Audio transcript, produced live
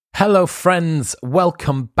Hello, friends.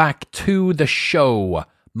 Welcome back to the show.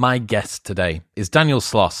 My guest today is Daniel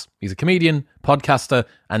Sloss. He's a comedian, podcaster,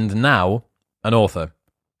 and now an author.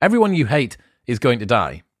 Everyone you hate is going to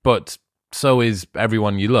die, but so is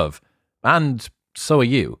everyone you love. And so are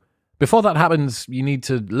you. Before that happens, you need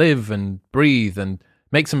to live and breathe and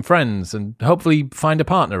make some friends and hopefully find a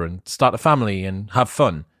partner and start a family and have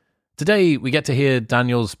fun. Today, we get to hear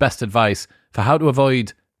Daniel's best advice for how to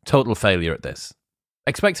avoid total failure at this.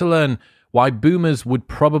 Expect to learn why boomers would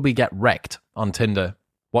probably get wrecked on Tinder,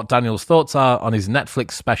 what Daniel's thoughts are on his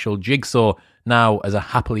Netflix special Jigsaw now as a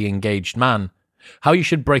happily engaged man, how you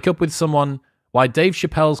should break up with someone, why Dave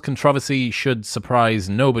Chappelle's controversy should surprise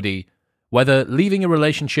nobody, whether leaving a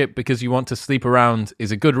relationship because you want to sleep around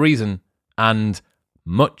is a good reason, and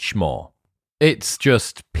much more. It's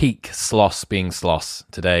just peak Sloss being Sloss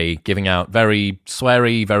today, giving out very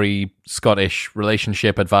sweary, very Scottish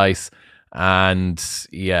relationship advice. And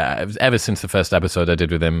yeah, ever since the first episode I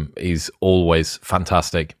did with him, he's always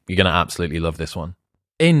fantastic. You're going to absolutely love this one.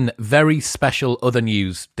 In very special other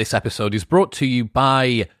news, this episode is brought to you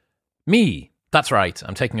by me. That's right,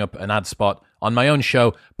 I'm taking up an ad spot on my own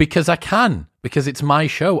show because I can, because it's my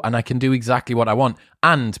show and I can do exactly what I want,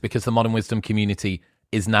 and because the Modern Wisdom community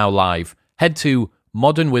is now live. Head to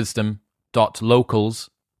modernwisdom.locals.com.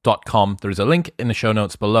 There is a link in the show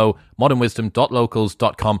notes below,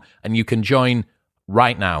 modernwisdom.locals.com, and you can join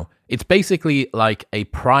right now. It's basically like a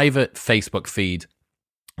private Facebook feed.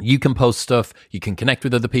 You can post stuff, you can connect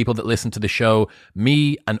with other people that listen to the show.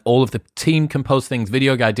 Me and all of the team can post things.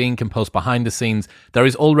 Video Guy Dean can post behind the scenes. There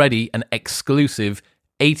is already an exclusive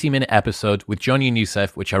 80-minute episode with Johnny and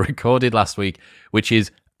Youssef, which I recorded last week, which is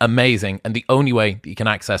amazing. And the only way that you can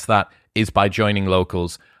access that is by joining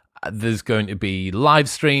Locals. There's going to be live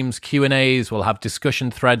streams, Q&As. We'll have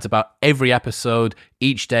discussion threads about every episode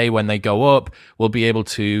each day when they go up. We'll be able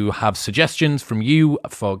to have suggestions from you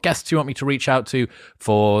for guests you want me to reach out to,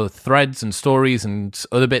 for threads and stories and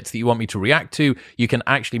other bits that you want me to react to. You can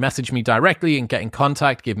actually message me directly and get in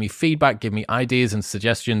contact, give me feedback, give me ideas and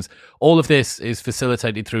suggestions. All of this is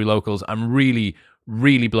facilitated through Locals. I'm really,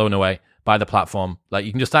 really blown away by the platform. Like,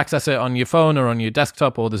 you can just access it on your phone or on your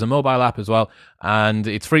desktop, or there's a mobile app as well, and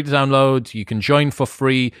it's free to download. You can join for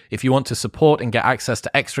free. If you want to support and get access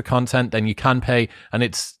to extra content, then you can pay, and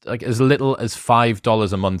it's like as little as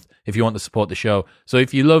 $5 a month if you want to support the show. So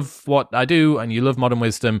if you love what I do and you love Modern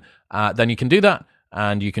Wisdom, then you can do that,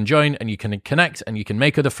 and you can join and you can connect and you can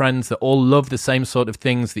make other friends that all love the same sort of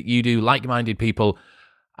things that you do, like-minded people.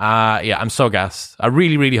 Yeah, I'm so gassed. I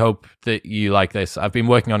really, really hope that you like this. I've been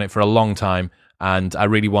working on it for a long time, and I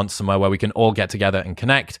really want somewhere where we can all get together and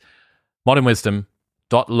connect.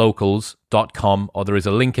 modernwisdom.locals.com, or there is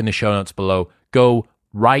a link in the show notes below. Go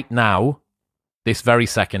right now, this very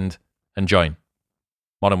second, and join.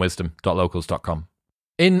 modernwisdom.locals.com.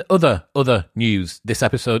 In other news, this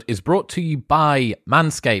episode is brought to you by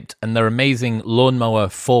Manscaped and their amazing Lawnmower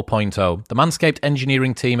 4.0. The Manscaped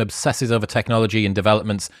engineering team obsesses over technology and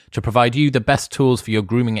developments to provide you the best tools for your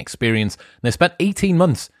grooming experience. And they spent 18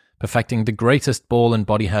 months perfecting the greatest ball and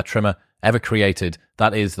body hair trimmer ever created.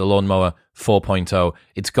 That is the Lawnmower 4.0.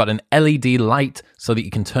 It's got an LED light so that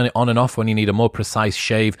you can turn it on and off when you need a more precise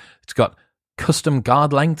shave. It's got custom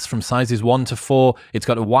guard lengths from sizes 1 to 4. It's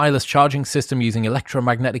got a wireless charging system using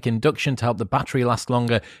electromagnetic induction to help the battery last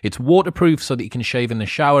longer. It's waterproof so that you can shave in the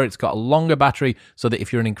shower. It's got a longer battery so that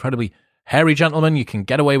if you're an incredibly hairy gentleman, you can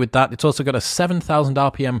get away with that. It's also got a 7,000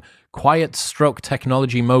 RPM quiet stroke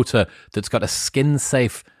technology motor that's got a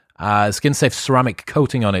skin-safe ceramic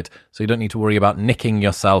coating on it, so you don't need to worry about nicking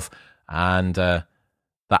yourself and that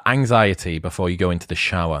anxiety before you go into the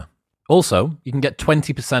shower. Also, you can get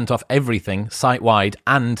 20% off everything site-wide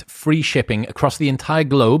and free shipping across the entire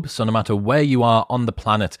globe, so no matter where you are on the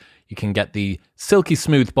planet, you can get the silky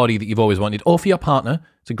smooth body that you've always wanted, or for your partner.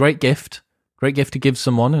 It's a great gift. Great gift to give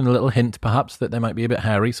someone, and a little hint, perhaps, that they might be a bit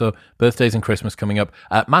hairy. So birthdays and Christmas coming up.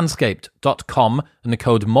 At manscaped.com, and the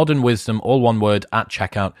code ModernWisdom, all one word, at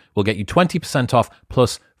checkout, will get you 20% off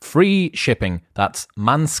plus free shipping. That's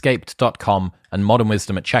manscaped.com and Modern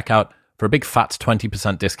Wisdom at checkout for a big fat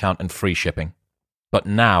 20% discount and free shipping. But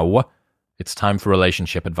now, it's time for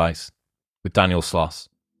relationship advice with Daniel Sloss.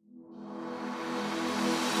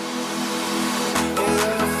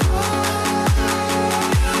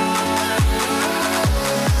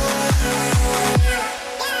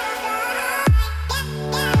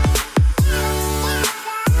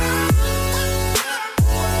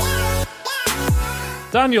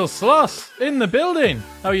 Daniel Sloss in the building.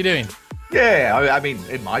 How are you doing? Yeah, I mean,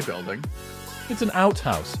 in my building. It's an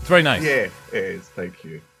outhouse. It's very nice. Yeah, it is. Thank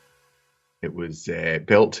you. It was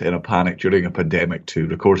built in a panic during a pandemic to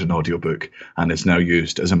record an audiobook, and is now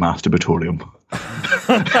used as a masturbatorium.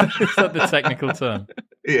 Is that the technical term?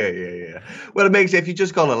 Yeah. Well, it makes, if you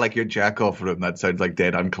just call it like your jack off room, that sounds like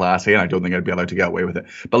dead unclassy, and I don't think I'd be allowed to get away with it.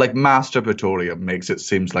 But like masturbatorium makes it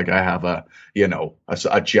seems like I have a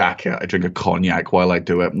jacket, I drink a cognac while I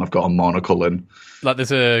do it, and I've got a monocle in. Like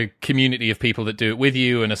there's a community of people that do it with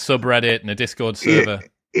you, and a subreddit and a Discord server. Yeah.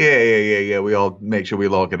 We all make sure we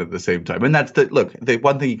log in at the same time. And that's the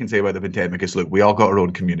one thing you can say about the pandemic is, look, we all got our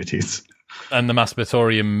own communities. And the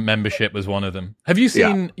masturbatorium membership was one of them. Have you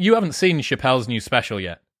seen, you haven't seen Chappelle's new special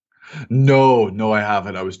yet? No, I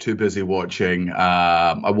haven't. I was too busy watching.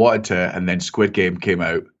 I wanted to, and then Squid Game came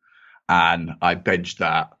out, and I binged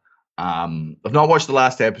that. I've not watched the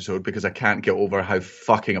last episode because I can't get over how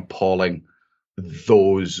fucking appalling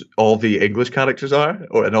all the English characters are,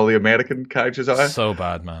 and all the American characters are. So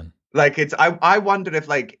bad, man. Like I wonder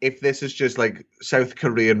if this is just like South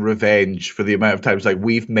Korean revenge for the amount of times like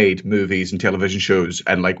we've made movies and television shows,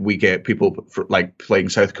 and like we get people like playing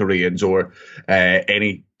South Koreans or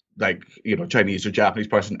any like Chinese or Japanese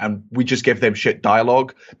person, and we just give them shit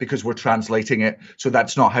dialogue because we're translating it, so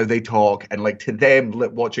that's not how they talk. And like to them,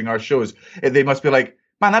 watching our shows, they must be like,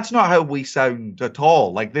 man, that's not how we sound at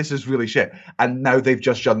all. Like, this is really shit. And now they've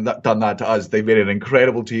just done that to us. They've made an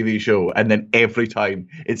incredible TV show. And then every time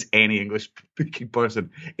it's any English-speaking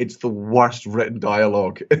person, it's the worst written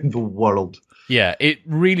dialogue in the world. Yeah, it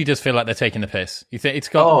really does feel like they're taking the piss. You think it's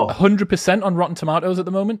got 100% on Rotten Tomatoes at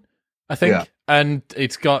the moment, I think. Yeah. And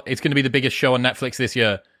it's going to be the biggest show on Netflix this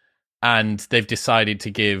year. And they've decided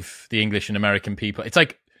to give the English and American people... It's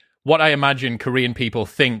like what I imagine Korean people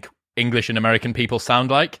think English and American people sound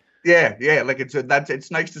like. Yeah. Like it's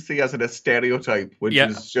nice to see us in a stereotype, which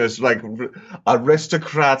is just like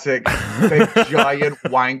aristocratic, big giant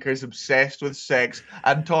wankers obsessed with sex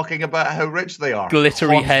and talking about how rich they are.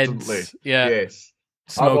 Glittery constantly. Heads. Yeah. Yes.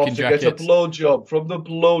 Smoking jackets. Get a blowjob from the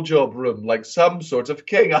blowjob room like some sort of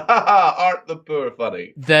king. Aren't the poor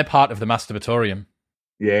funny? They're part of the masturbatorium.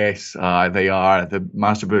 Yes, they are. The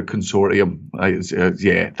Masturbator Consortium.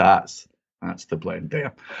 That's the blend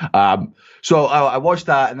there. So I watched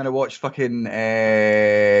that, and then I watched fucking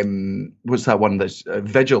what's that one? That's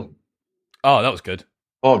Vigil. Oh, that was good.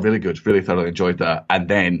 Oh, really good. Really thoroughly enjoyed that. And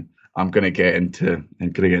then I'm gonna get into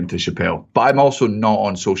Chappelle, but I'm also not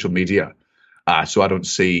on social media, so I don't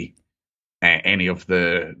see any of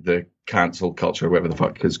the cancel culture, whatever the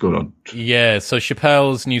fuck is going on. Yeah. So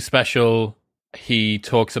Chappelle's new special, he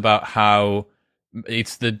talks about how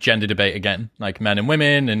it's the gender debate again, like men and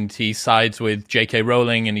women, and he sides with J.K.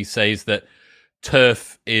 Rowling, and he says that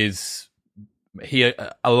TERF he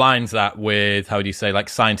aligns that with, how do you say, like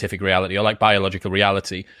scientific reality or like biological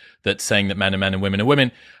reality, that's saying that men are men and women are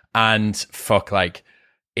women, and fuck, like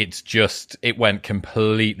it went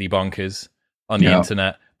completely bonkers on the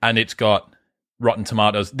internet, and it's got Rotten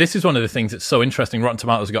Tomatoes. This is one of the things that's so interesting. Rotten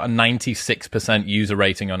Tomatoes has got a 96% user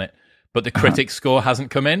rating on it. But the critic score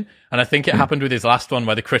hasn't come in. And I think it happened with his last one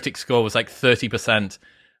where the critic score was like 30%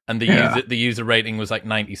 and the user rating was like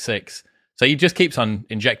 96. So he just keeps on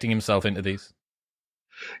injecting himself into these.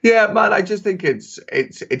 Yeah, man, I just think it's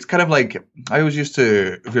kind of like, I always used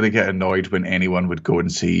to really get annoyed when anyone would go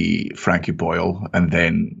and see Frankie Boyle and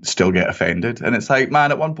then still get offended. And it's like,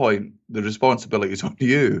 man, at one point, the responsibility is on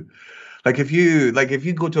you. Like if you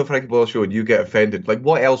go to a Frankie Boyle show and you get offended, like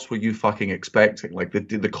what else were you fucking expecting? Like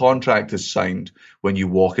the contract is signed when you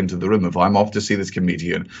walk into the room. If I'm off to see this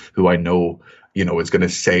comedian who I know, is going to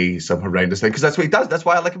say some horrendous thing, because that's what he does. That's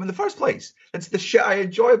why I like him in the first place. That's the shit I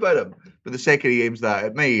enjoy about him. But the second he aims that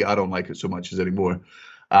at me, I don't like it so much as anymore.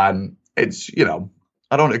 And it's,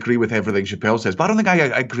 I don't agree with everything Chappelle says, but I don't think I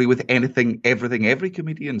agree with everything every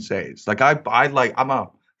comedian says. Like I'm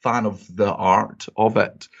a fan of the art of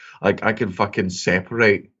it. Like I can fucking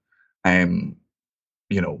separate,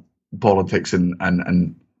 politics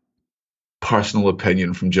and personal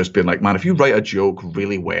opinion from just being like, man, if you write a joke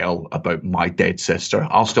really well about my dead sister,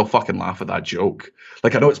 I'll still fucking laugh at that joke.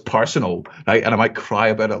 Like I know it's personal, right? And I might cry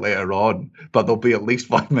about it later on, but there'll be at least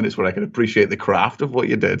 5 minutes where I can appreciate the craft of what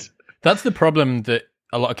you did. That's the problem that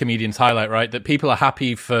a lot of comedians highlight, right? That people are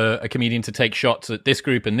happy for a comedian to take shots at this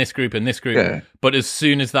group and this group and this group. Yeah. But as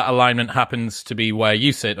soon as that alignment happens to be where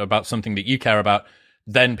you sit or about something that you care about,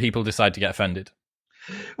 then people decide to get offended.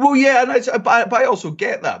 Well, yeah, and but I also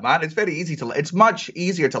get that, man. It's very easy it's much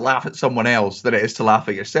easier to laugh at someone else than it is to laugh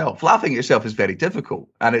at yourself. Laughing at yourself is very difficult,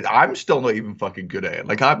 and I'm still not even fucking good at it.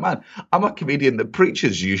 Like, I'm a comedian that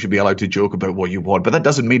preaches you should be allowed to joke about what you want, but that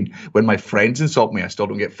doesn't mean when my friends insult me, I still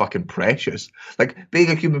don't get fucking precious. Like, being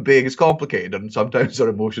a human being is complicated, and sometimes our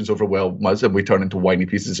emotions overwhelm us, and we turn into whiny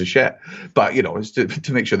pieces of shit. But it's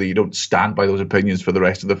to make sure that you don't stand by those opinions for the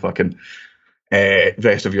rest of the fucking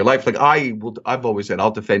rest of your life. Like, I've always said I'll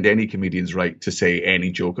defend any comedian's right to say any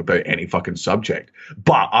joke about any fucking subject.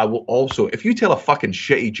 But I will also, if you tell a fucking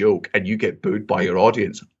shitty joke and you get booed by your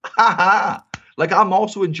audience, ha ha. Like, I'm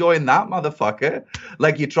also enjoying that, motherfucker.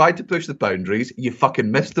 Like, you tried to push the boundaries, you fucking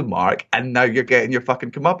missed the mark, and now you're getting your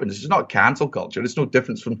fucking comeuppance. It's not cancel culture. It's no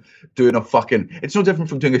different from doing it's no different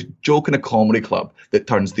from doing a joke in a comedy club that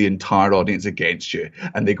turns the entire audience against you,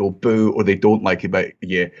 and they go boo, or they don't like about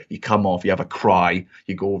you. You come off, you have a cry,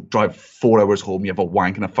 you go drive 4 hours home, you have a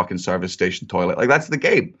wank in a fucking service station toilet. Like, that's the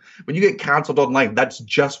game. When you get cancelled online, that's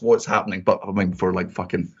just what's happening. But I mean, for like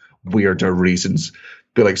fucking weirder reasons.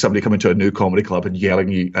 Be like somebody coming to a new comedy club and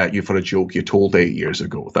yelling at you for a joke you told 8 years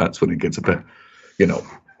ago. That's when it gets a bit,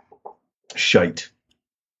 shite.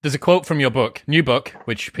 There's a quote from your book, new book,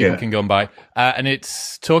 which people can go and buy, and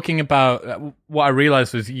it's talking about what I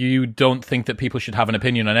realized was you don't think that people should have an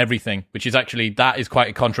opinion on everything, which is actually, that is quite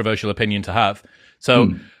a controversial opinion to have.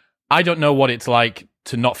 So I don't know what it's like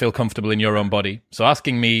to not feel comfortable in your own body. So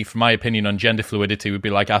asking me for my opinion on gender fluidity would be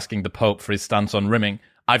like asking the Pope for his stance on rimming.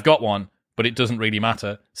 I've got one, but it doesn't really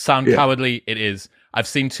matter. Sound cowardly? It is. I've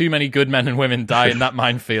seen too many good men and women die in that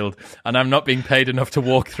minefield, and I'm not being paid enough to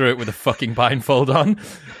walk through it with a fucking blindfold on.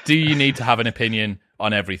 Do you need to have an opinion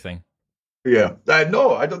on everything? Yeah.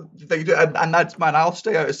 No, I don't think you do. And that's, man, I'll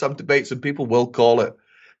stay out of some debates and people will call it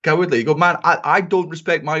cowardly. You go, man, I don't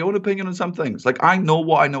respect my own opinion on some things. Like, I know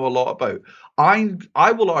what I know a lot about.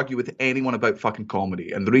 I will argue with anyone about fucking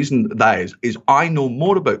comedy. And the reason that is I know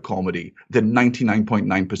more about comedy than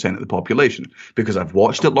 99.9% of the population, because I've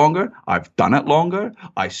watched it longer, I've done it longer,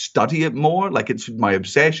 I study it more, like it's my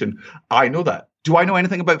obsession. I know that. Do I know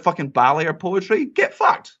anything about fucking ballet or poetry? Get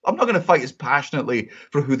fucked. I'm not going to fight as passionately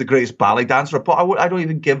for who the greatest ballet dancer or I don't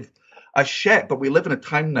even give a shit. But we live in a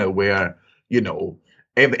time now where,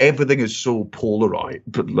 everything is so polarized,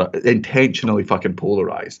 intentionally fucking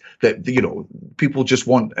polarized, that people just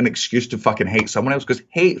want an excuse to fucking hate someone else, because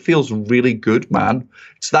hate feels really good, man.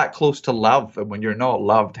 It's that close to love, and when you're not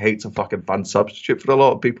loved, hate's a fucking fun substitute for a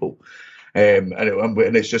lot of people. And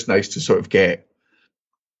it's just nice to sort of get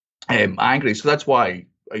angry. So that's why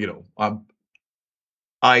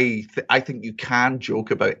I think you can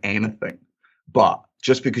joke about anything, but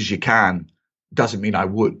just because you can doesn't mean I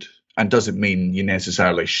would. And doesn't mean you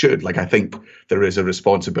necessarily should. Like, I think there is a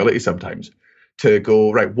responsibility sometimes to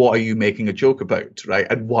go, right, what are you making a joke about, right?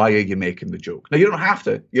 And why are you making the joke? Now, you don't have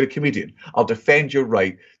to. You're a comedian. I'll defend your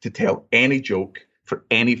right to tell any joke for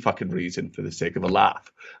any fucking reason for the sake of a laugh.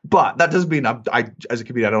 But that doesn't mean I as a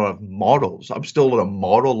comedian, I don't have morals. I'm still on a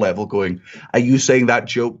moral level going, are you saying that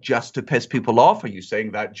joke just to piss people off? Are you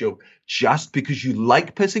saying that joke just because you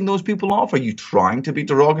like pissing those people off? Are you trying to be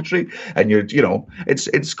derogatory? And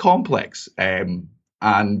it's complex. And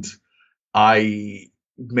I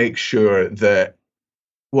make sure that,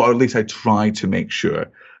 well, at least I try to make sure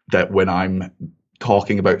that when I'm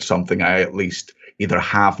talking about something, I at least either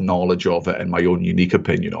have knowledge of it and my own unique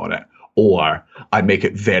opinion on it, or I make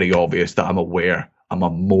it very obvious that I'm aware I'm a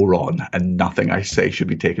moron and nothing I say should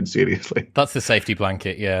be taken seriously. That's the safety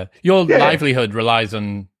blanket, yeah. Your livelihood relies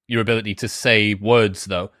on your ability to say words,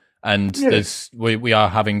 though. And we are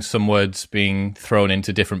having some words being thrown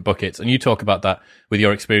into different buckets. And you talk about that with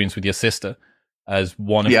your experience with your sister as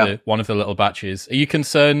one of the little batches. Are you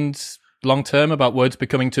concerned long term about words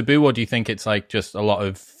becoming taboo, or do you think it's like just a lot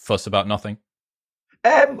of fuss about nothing?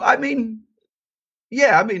 I write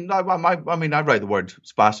the word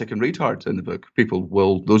spastic and retard in the book.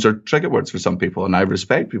 Those are trigger words for some people, and I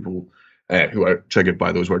respect people who are triggered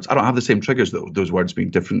by those words. I don't have the same triggers, though, those words being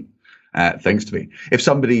different things to me. If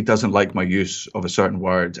somebody doesn't like my use of a certain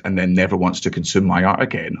word and then never wants to consume my art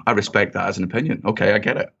again, I respect that as an opinion. Okay, I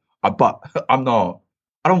get it. But I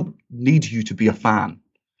don't need you to be a fan.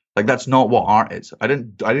 Like, that's not what art is. I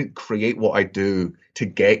didn't create what I do to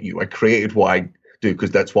get you. I created what I do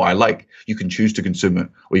because that's what I like. You can choose to consume it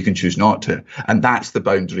or you can choose not to. And that's the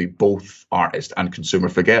boundary both artist and consumer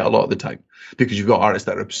forget a lot of the time, because you've got artists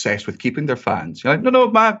that are obsessed with keeping their fans. You're like,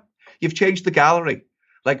 no, man, you've changed the gallery.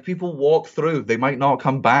 Like, people walk through, they might not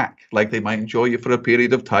come back. Like, they might enjoy you for a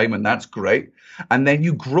period of time, and that's great. And then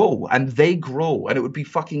you grow and they grow. And it would be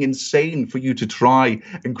fucking insane for you to try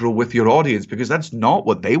and grow with your audience, because that's not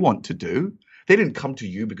what they want to do. They didn't come to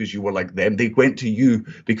you because you were like them. They went to you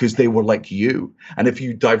because they were like you. And if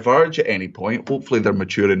you diverge at any point, hopefully they're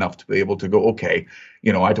mature enough to be able to go, okay,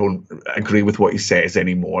 I don't agree with what he says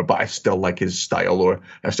anymore, but I still like his style, or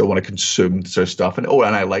I still want to consume their stuff. And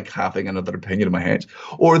I like having another opinion in my head.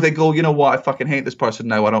 Or they go, you know what, I fucking hate this person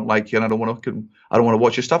now. I don't like you, and I don't want to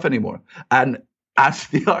watch your stuff anymore. And as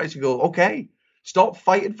the artist, you go, okay, stop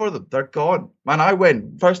fighting for them. They're gone.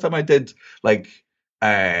 Man, first time I did like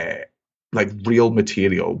real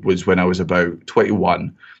material was when I was about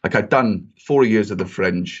 21. Like, I'd done 4 years of the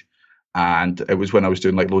Fringe, and it was when I was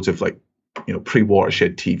doing like loads of like,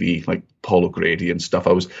 pre-Watershed TV, like Paul O'Grady and stuff.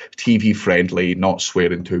 I was TV friendly, not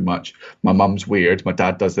swearing too much. My mum's weird. My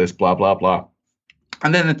dad does this, blah, blah, blah.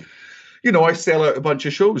 And then, I sell out a bunch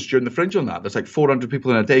of shows during the Fringe on that. There's like 400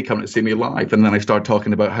 people in a day coming to see me live. And then I start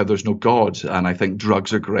talking about how there's no God, and I think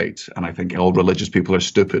drugs are great, and I think all religious people are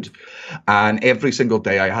stupid. And every single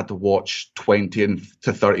day I had to watch 20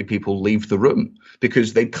 to 30 people leave the room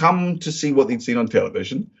because they'd come to see what they'd seen on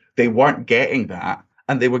television. They weren't getting that,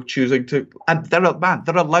 and they were choosing to, and they're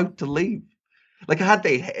allowed to leave. Like,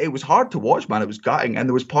 it was hard to watch, man. It was gutting. And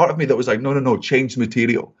there was part of me that was like, no, change the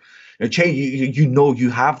material. You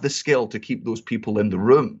have the skill to keep those people in the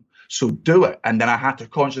room, so do it. And then I had to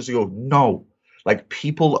consciously go, no, like,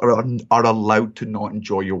 people are allowed to not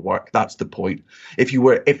enjoy your work. That's the point.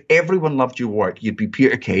 If everyone loved your work, you'd be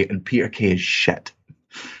Peter Kay, and Peter Kay is shit.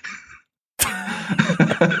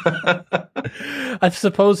 I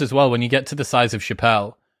suppose as well, when you get to the size of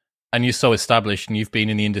Chappelle and you're so established and you've been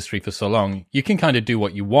in the industry for so long, you can kind of do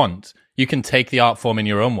what you want. You can take the art form in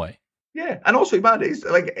your own way. Yeah, and also, man,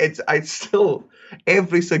 I still,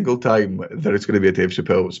 every single time there's going to be a Dave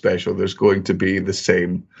Chappelle special, there's going to be the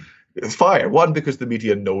same fire. One, because the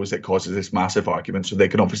media knows it causes this massive argument, so they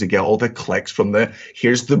can obviously get all the clicks from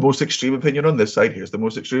here's the most extreme opinion on this side, here's the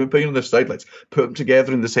most extreme opinion on this side, let's put them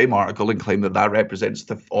together in the same article and claim that represents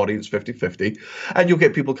the audience 50-50. And you'll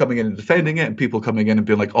get people coming in and defending it, and people coming in and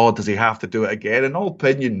being like, oh, does he have to do it again? And all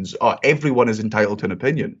opinions, everyone is entitled to an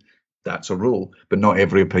opinion. That's a rule, but not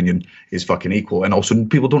every opinion is fucking equal. And also,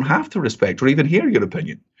 people don't have to respect or even hear your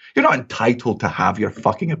opinion. You're not entitled to have your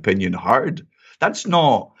fucking opinion heard. That's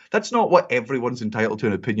not what everyone's entitled to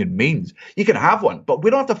an opinion means. You can have one, but we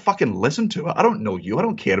don't have to fucking listen to it. I don't know you. I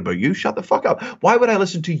don't care about you. Shut the fuck up. Why would I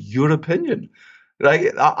listen to your opinion?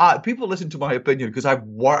 Right? People listen to my opinion because I've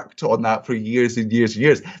worked on that for years and years and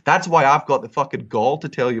years. That's why I've got the fucking gall to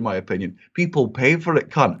tell you my opinion. People pay for it,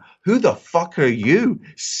 cunt. Who the fuck are you?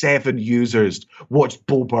 7 users watched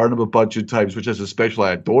Bo Burnham a bunch of times, which is a special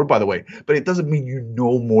I adore, by the way. But it doesn't mean you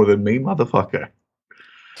know more than me, motherfucker.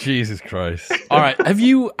 Jesus Christ. All right. Have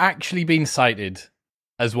you actually been cited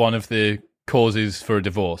as one of the causes for a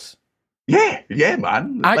divorce? Yeah,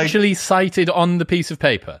 man. Actually cited on the piece of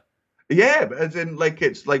paper? Yeah, as in, like,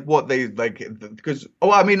 it's like what they like, because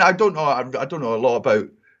I don't know a lot about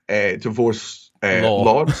divorce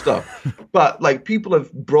law and stuff, but like, people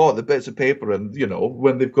have brought the bits of paper, and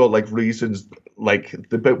when they've got like reasons, like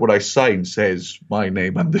the bit where I sign says my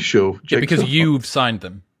name and the show. Yeah, because you've signed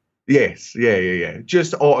them. Yes, yeah.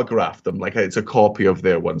 Just autograph them, like it's a copy of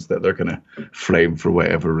their ones that they're gonna frame for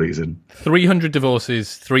whatever reason. 300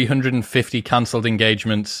 divorces, 350 cancelled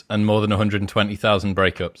engagements, and more than 120,000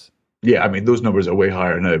 breakups. Yeah, I mean, those numbers are way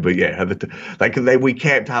higher now, but yeah, we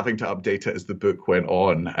kept having to update it as the book went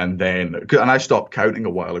on, and I stopped counting a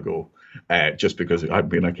while ago, just because I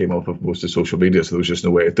came off of most of social media, so there was just no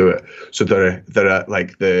way to do it. So there are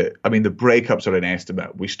like the breakups are an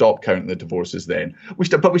estimate. We stopped counting the divorces then.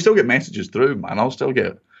 But we still get messages through, man. I'll still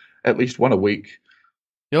get at least one a week.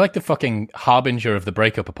 You're like the fucking harbinger of the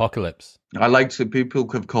breakup apocalypse. I like to, people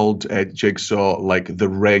have called Jigsaw like The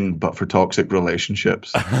Ring, but for toxic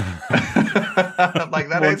relationships. Like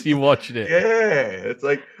that. Once you watched it. Yeah. It's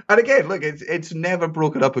like, and again, look, it's never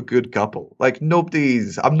broken up a good couple. Like,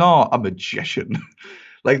 I'm not a magician.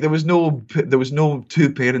 Like, there was no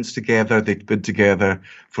 2 parents together. They'd been together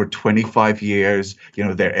for 25 years.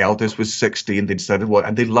 Their eldest was 60, and they decided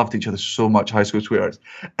and they loved each other so much, high school sweethearts.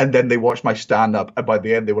 And then they watched my stand-up, and by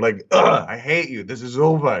the end they were like, "Ugh, I hate you. This is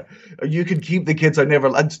over. You can keep the kids.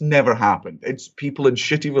 It's never happened." It's people in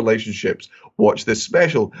shitty relationships watch this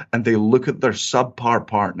special, and they look at their subpar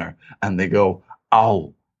partner, and they go,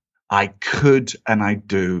 "Oh, I could and I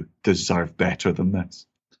do deserve better than this."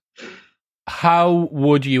 How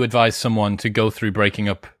would you advise someone to go through breaking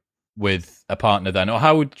up with a partner then? Or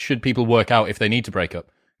how should people work out if they need to break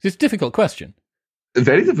up? It's a difficult question. A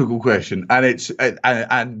very difficult question. And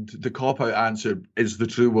and the cop-out answer is the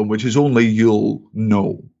true one, which is only you'll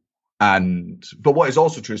know. But what is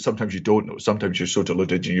also true is sometimes you don't know. Sometimes you're so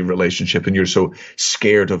deluded in your relationship and you're so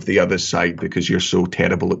scared of the other side because you're so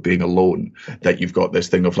terrible at being alone that you've got this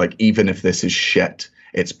thing of like, even if this is shit,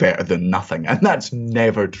 it's better than nothing. And that's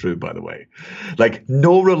never true, by the way. Like,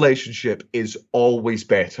 no relationship is always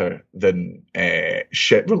better than a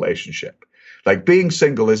shit relationship. Like, being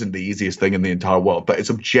single isn't the easiest thing in the entire world, but it's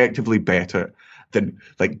objectively better than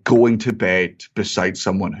like going to bed beside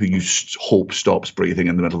someone who you hope stops breathing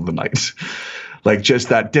in the middle of the night. Like, just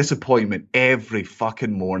that disappointment every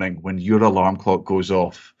fucking morning when your alarm clock goes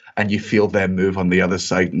off and you feel them move on the other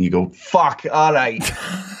side and you go, fuck, all right.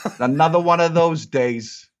 Another one of those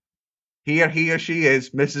days. Here he or she is,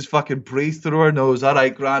 Mrs. fucking breathe through her nose. All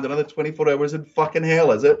right, grand, another 24 hours in fucking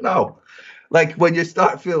hell, is it? No. Like, when you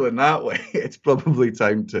start feeling that way, it's probably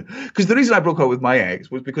time to... Because the reason I broke up with my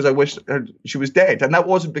ex was because I wished she was dead. And that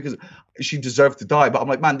wasn't because she deserved to die. But I'm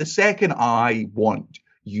like, man, the second I want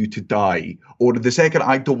you to die, or the second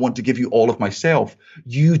I don't want to give you all of myself,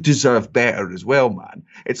 you deserve better as well, man.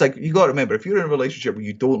 It's like, you got to remember, if you're in a relationship where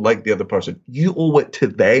you don't like the other person, you owe it to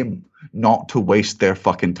them not to waste their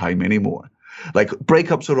fucking time anymore. Like,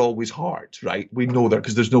 breakups are always hard, right? We know that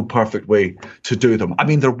because there's no perfect way to do them. I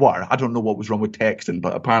mean, there were. I don't know what was wrong with texting,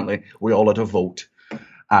 but apparently we all had a vote.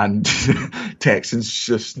 And texting's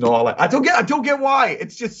just not like, I don't get why.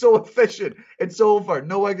 It's just so efficient. It's over.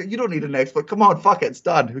 No, you don't need an expert. Come on, fuck it, it's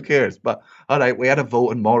done. Who cares? But all right, we had a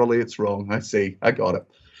vote and morally it's wrong. I see. I got it.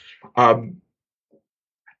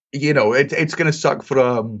 You know, it's going to suck for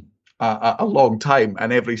a long time,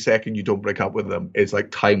 and every second you don't break up with them is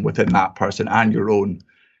like time within that person and your own,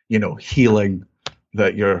 you know, healing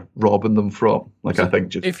that you're robbing them from. Like, so I think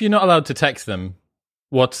just... if you're not allowed to text them,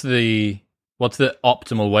 what's the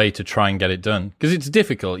optimal way to try and get it done? Because it's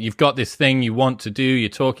difficult. You've got this thing you want to do. You're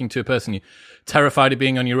talking to a person. You're terrified of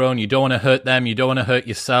being on your own. You don't want to hurt them. You don't want to hurt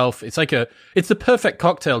yourself. It's like it's the perfect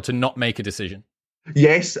cocktail to not make a decision.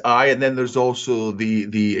 Yes, and then there's also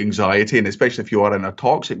the anxiety, and especially if you are in a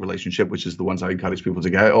toxic relationship, which is the ones I encourage people to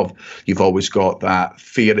get out of, you've always got that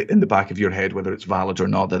fear in the back of your head, whether it's valid or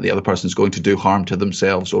not, that the other person's going to do harm to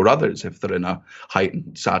themselves or others if they're in a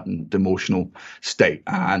heightened, saddened, emotional state.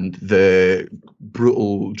 And the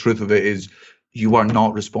brutal truth of it is, you are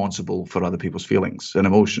not responsible for other people's feelings and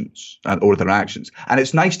emotions or their actions. And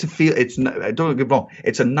it's nice to feel, don't get me wrong,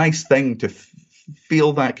 it's a nice thing to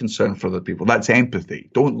feel that concern for other people. That's empathy.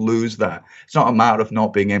 Don't lose that. It's not a matter of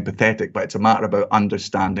not being empathetic, but it's a matter about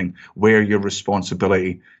understanding where your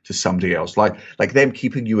responsibility to somebody else, like them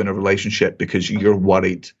keeping you in a relationship because you're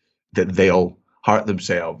worried that they'll hurt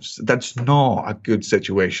themselves. That's not a good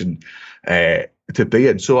situation to be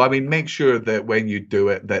in. So, I mean, make sure that when you do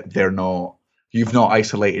it, that you've not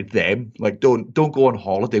isolated them. Like, don't go on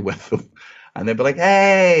holiday with them and then be like,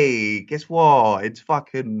 hey, guess what? It's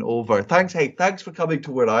fucking over. Thanks for coming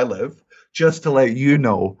to where I live. Just to let you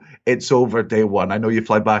know, it's over day one. I know you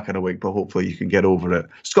fly back in a week, but hopefully you can get over it.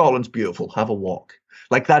 Scotland's beautiful. Have a walk.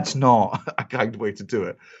 Like, that's not a kind way to do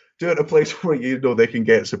it. Do it in a place where you know they can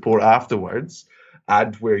get support afterwards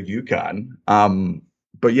and where you can.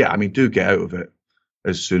 But yeah, I mean, do get out of it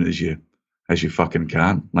as soon as you fucking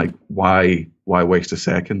can. Like, why waste a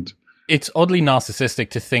second? It's oddly narcissistic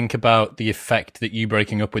to think about the effect that you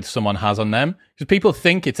breaking up with someone has on them. Because people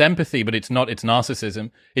think it's empathy, but it's not. It's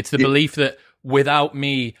narcissism. It's the belief that without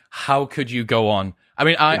me, how could you go on? I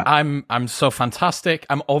mean, I'm so fantastic.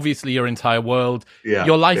 I'm obviously your entire world. Yeah,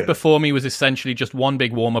 your life before me was essentially just one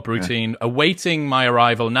big warm-up routine, awaiting my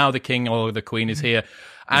arrival. Now the king or the queen is here.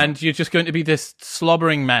 And you're just going to be this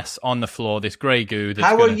slobbering mess on the floor, this grey goo.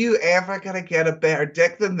 How are you ever going to get a better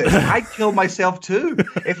dick than this? I'd kill myself too.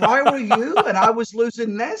 If I were you and I was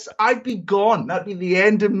losing this, I'd be gone. That'd be the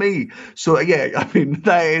end of me. So, yeah, I mean,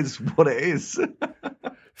 that is what it is.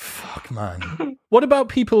 Fuck, man. What about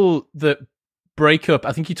people that break up?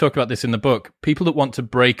 I think you talk about this in the book. People that want to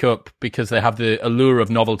break up because they have the allure of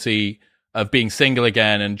novelty, of being single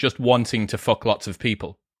again and just wanting to fuck lots of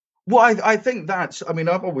people. Well, I think that's, I mean,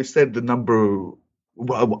 I've always said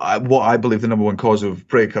what I believe the number one cause of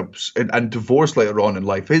breakups and divorce later on in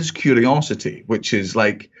life is curiosity, which is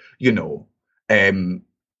like, you know,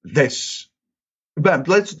 this, but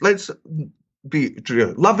let's be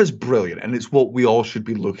true. Love is brilliant and it's what we all should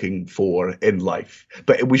be looking for in life,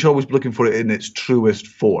 but we should always be looking for it in its truest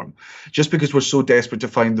form. Just because we're so desperate to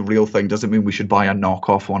find the real thing doesn't mean we should buy a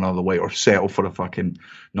knockoff one on the way or settle for a fucking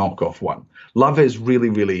knockoff one. Love is really,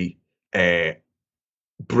 really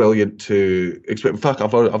brilliant to expect. Fuck,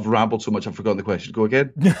 I've rambled so much I've forgotten the question. Go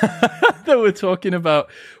again. That we're talking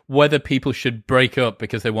about whether people should break up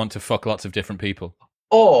because they want to fuck lots of different people.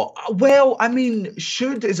 Oh, well, I mean,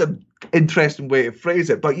 should is a interesting way to phrase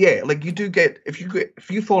it, but yeah, like you do get if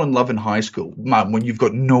you fall in love in high school, man, when you've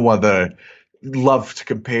got no other love to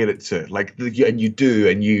compare it to, like, and you do,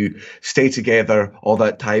 and you stay together all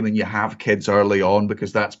that time, and you have kids early on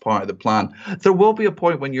because that's part of the plan. There will be a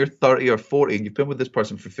point when you're 30 or 40 and you've been with this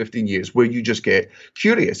person for 15 years where you just get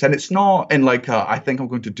curious, and it's not in like I think I'm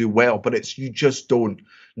going to do well, but it's you just don't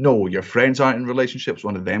know. Your friends aren't in relationships,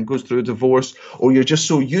 one of them goes through a divorce, or you're just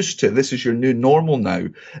so used to this is your new normal now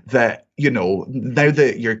that, now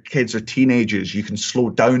that your kids are teenagers, you can slow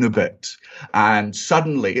down a bit, and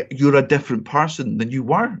suddenly you're a different person than you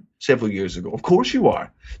were several years ago. Of course you are,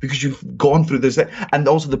 because you've gone through this, and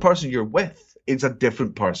also the person you're with is a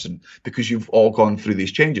different person because you've all gone through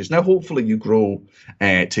these changes. Now, hopefully you grow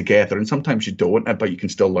together, and sometimes you don't, but you can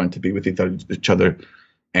still learn to be with each other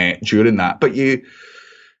during that. But you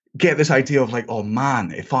get this idea of like, oh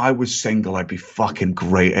man, if I was single, I'd be fucking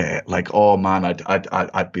great at it. Like, oh man,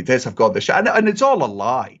 I'd be this. I've got this, and it's all a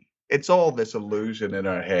lie. It's all this illusion in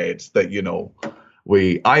our heads that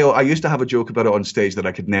I used to have a joke about it on stage that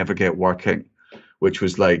I could never get working, which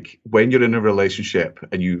was like, when you're in a relationship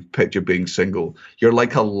and you picture being single, you're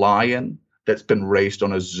like a lion that's been raised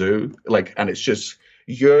on a zoo, like, and it's just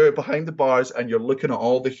you're behind the bars and you're looking at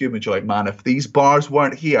all the humans. You're like, man, if these bars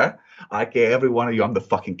weren't here, I'd get every one of you. I'm the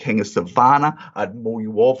fucking king of savannah. I'd mow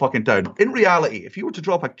you all fucking down. In reality, if you were to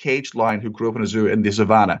drop a caged lion who grew up in a zoo in the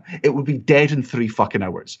savannah, it would be dead in 3 fucking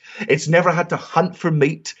hours. It's never had to hunt for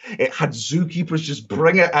meat. It had zookeepers just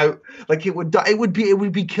bring it out. Like it would die. It would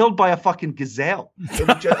be killed by a fucking gazelle.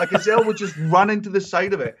 A gazelle would just run into the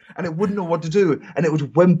side of it and it wouldn't know what to do, and it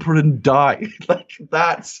would whimper and die. Like,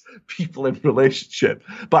 that's people in relationship.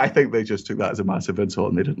 But I think they just took that as a massive insult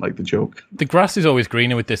and they didn't like the joke. The grass is always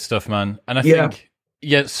greener with this stuff, man. And I think,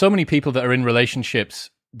 so many people that are in relationships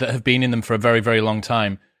that have been in them for a very, very long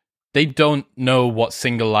time, they don't know what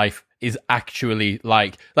single life is actually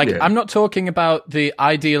like. I'm not talking about the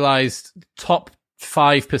idealized top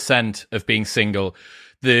 5% of being single,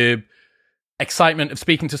 the excitement of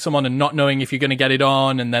speaking to someone and not knowing if you're going to get it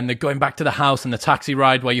on, and then they're going back to the house and the taxi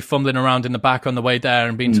ride where you're fumbling around in the back on the way there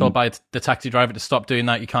and being told by the taxi driver to stop doing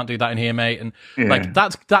that. You can't do that in here, mate. And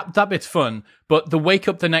that bit's fun. But the wake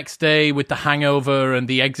up the next day with the hangover and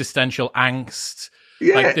the existential angst,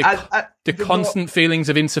 the constant feelings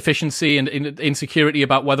of insufficiency and insecurity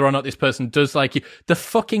about whether or not this person does like you, the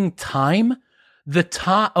fucking time, dear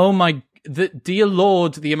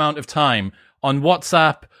Lord, the amount of time on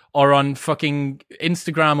WhatsApp or on fucking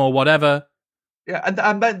Instagram or whatever. Yeah, and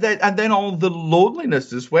then all the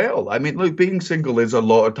loneliness as well. I mean, look, being single is a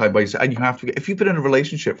lot of time by yourself, and you have to. If you've been in a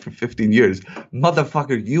relationship for 15 years,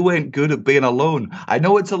 motherfucker, you ain't good at being alone. I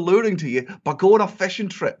know it's alluring to you, but go on a fishing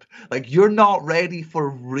trip. Like, you're not ready for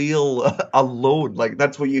real alone. Like,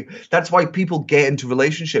 that's why people get into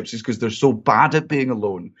relationships, is because they're so bad at being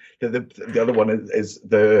alone. The other one is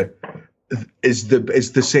the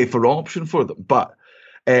safer option for them, but.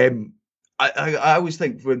 I always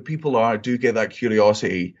think when people do get that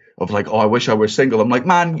curiosity of like, oh, I wish I were single. I'm like,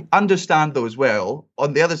 man, understand though as well.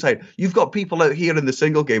 On the other side, you've got people out here in the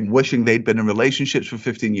single game wishing they'd been in relationships for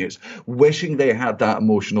 15 years, wishing they had that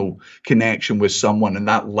emotional connection with someone and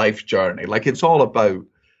that life journey. Like, it's all about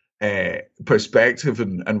perspective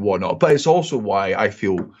and whatnot. But it's also why I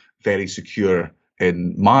feel very secure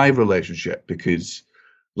in my relationship, because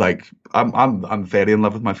like I'm very in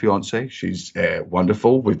love with my fiance. She's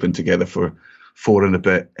wonderful. We've been together for 4 and a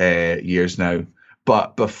bit years now.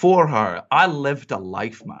 But before her, I lived a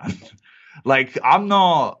life, man. Like, I'm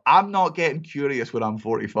not getting curious when I'm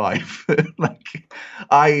 45. Like,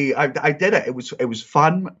 I did it. It was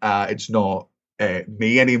fun. It's not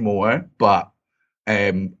me anymore. But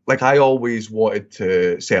like, I always wanted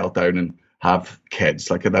to settle down and have kids.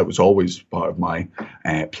 Like, that was always part of my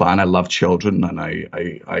plan. I love children, and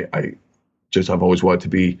I've always wanted to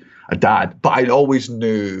be a dad. But I always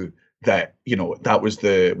knew that, that was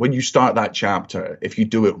when you start that chapter, if you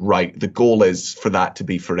do it right, the goal is for that to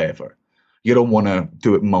be forever. You don't want to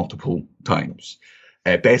do it multiple times.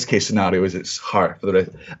 Best case scenario is it's her for the rest.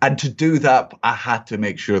 And to do that, I had to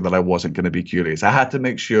make sure that I wasn't going to be curious. I had to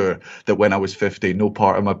make sure that when I was 50, no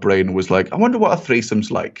part of my brain was like, I wonder what a threesome's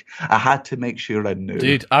like. I had to make sure I knew.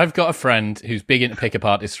 Dude, I've got a friend who's big into pickup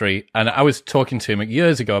artistry, and I was talking to him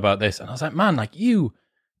years ago about this, and I was like, man, like, you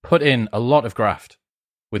put in a lot of graft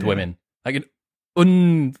with women. Like, an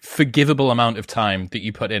unforgivable amount of time that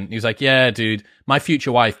you put in. He was like, yeah, dude, my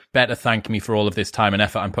future wife better thank me for all of this time and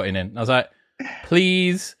effort I'm putting in. And I was like,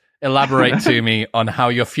 please, elaborate to me on how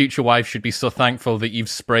your future wife should be so thankful that you've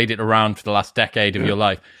sprayed it around for the last decade of your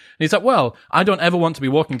life. And he's like, well, I don't ever want to be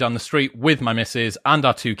walking down the street with my missus and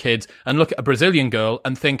our 2 kids and look at a Brazilian girl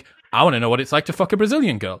and think, I want to know what it's like to fuck a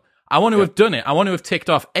Brazilian girl. I want to have done it. I want to have ticked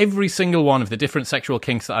off every single one of the different sexual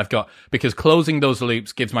kinks that I've got, because closing those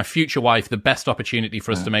loops gives my future wife the best opportunity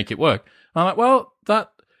for us to make it work. And I'm like, well,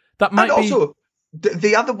 that might and be... also,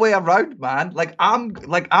 the other way around, man.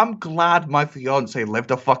 I'm glad my fiance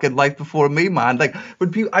lived a fucking life before me, man. Like,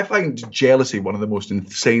 when people, I find jealousy one of the most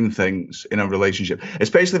insane things in a relationship,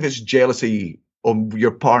 especially if it's jealousy on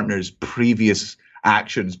your partner's previous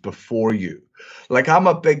actions before you. Like, I'm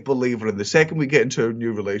a big believer in the second we get into a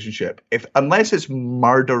new relationship, unless it's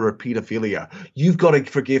murder or pedophilia, you've got to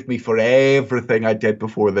forgive me for everything I did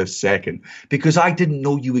before this second, because I didn't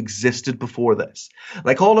know you existed before this.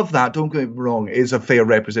 Like, all of that, don't get me wrong, is a fair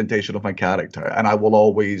representation of my character. And I will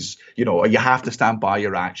always, you have to stand by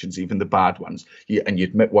your actions, even the bad ones, and you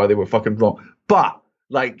admit why they were fucking wrong. But,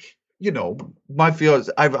 like, my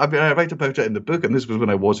fiance, I write about it in the book, and this was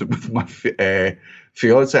when I wasn't with my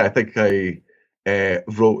fiance. I think I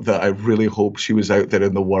wrote that I really hope she was out there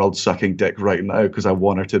in the world sucking dick right now, because I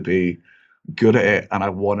want her to be good at it, and I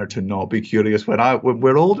want her to not be curious when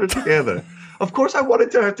we're older together. Of course, I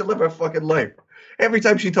wanted her to live her fucking life. Every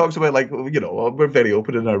time she talks about, like, we're very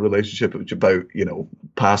open in our relationship about,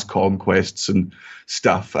 past conquests and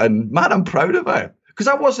stuff. And man, I'm proud of it, because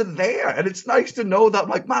I wasn't there. And it's nice to know that,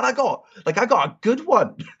 like, man, I got a good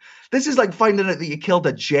one. This is like finding out that you killed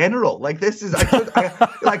a general. Like, this is, I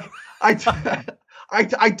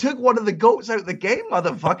took one of the goats out of the game,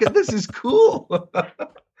 motherfucker. This is cool.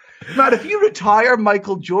 Man, if you retire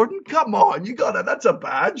Michael Jordan, come on, you got it. That's a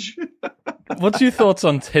badge. What's your thoughts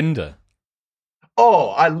on Tinder? Oh,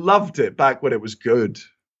 I loved it back when it was good.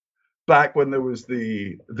 Back when there was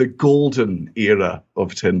the golden era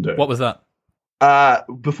of Tinder. What was that?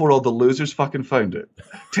 Before all the losers fucking found it.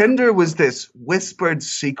 Tinder was this whispered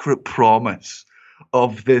secret promise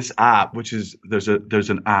of this app, which is there's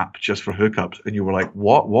an app just for hookups, and you were like,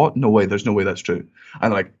 what? No way, there's no way that's true.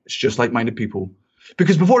 And like, it's just like-minded people.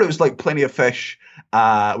 Because before it was like Plenty of Fish,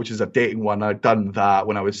 which is a dating one. I'd done that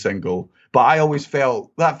when I was single, but I always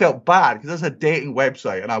felt bad because that's a dating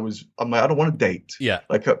website, and I'm like, I don't want to date. Yeah,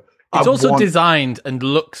 like it's also designed and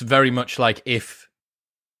looks very much like if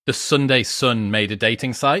the Sunday Sun made a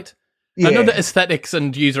dating site. Yeah. I know that aesthetics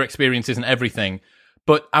and user experience isn't everything,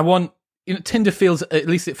 but I want, Tinder feels, at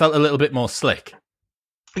least it felt a little bit more slick.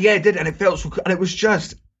 Yeah, it did, and it felt so, and it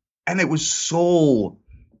was so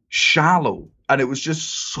shallow, and it was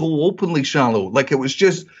just so openly shallow. Like, it was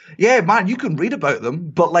just, yeah, man, you can read about them,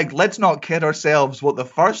 but like, let's not kid ourselves what the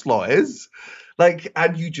first law is. Like,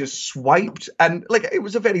 and you just swiped, and like, it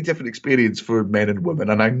was a very different experience for men and women.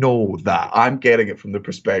 And I know that I'm getting it from the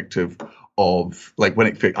perspective of like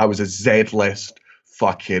when I was a Z-list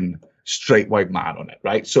fucking straight white man on it,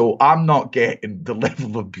 right? So I'm not getting the level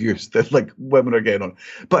of abuse that like women are getting on.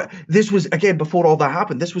 But this was, again, before all that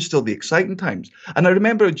happened, this was still the exciting times. And I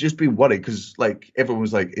remember just being worried because like everyone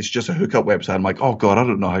was like, it's just a hookup website. I'm like, oh God, I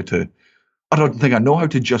don't think I know how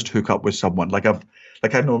to just hook up with someone.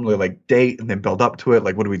 I normally like date and then build up to it.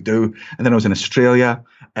 Like, what do we do? And then I was in Australia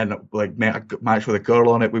and like matched with a girl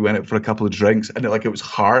on it. We went out for a couple of drinks, and it was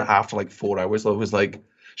hard after like 4 hours. I was like,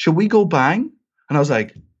 should we go bang? And I was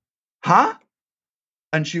like, huh?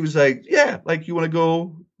 And she was like, yeah, like, you want to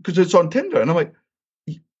go? Because it's on Tinder. And I'm like,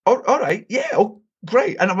 all right, yeah, oh,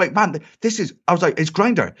 great. And I'm like, man, it's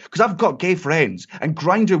Grindr, because I've got gay friends, and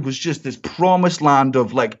Grindr was just this promised land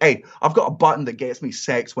of like, hey, I've got a button that gets me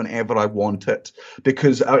sex whenever I want it,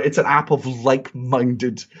 because it's an app of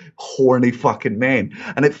like-minded, horny fucking men.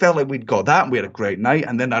 And it felt like we'd got that, and we had a great night.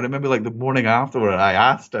 And then I remember like the morning afterward, I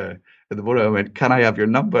asked her in the morning, I went, can I have your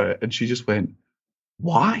number? And she just went,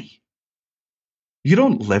 why? You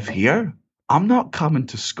don't live here. I'm not coming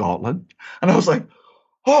to Scotland. And I was like,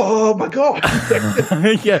 oh my God.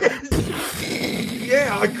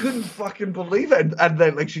 Yeah, I couldn't fucking believe it. And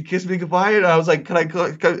then like she kissed me goodbye, and I was like, can I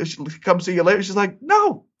come see you later? She's like,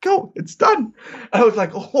 no, go, it's done. And I was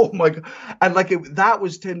like, oh my God. And like that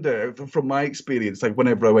was Tinder from my experience. Like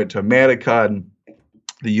whenever I went to America and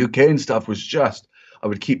the UK and stuff, was just, I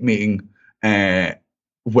would keep meeting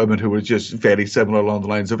women who were just very similar along the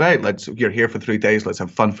lines of, hey, you're here for 3 days, let's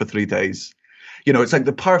have fun for 3 days. It's like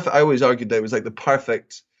the perfect, I always argued that it was like the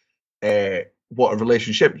perfect, what a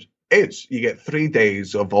relationship is. You get 3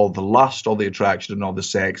 days of all the lust, all the attraction, and all the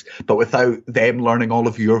sex, but without them learning all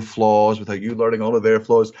of your flaws, without you learning all of their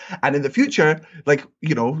flaws. And in the future,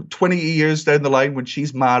 20 years down the line, when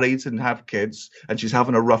she's married and have kids and she's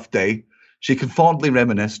having a rough day, She can fondly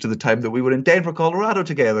reminisce to the time that we were in Denver, Colorado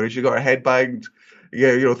together, and she got her head banged,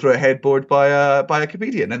 through a headboard by a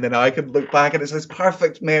comedian. And then I can look back and it's this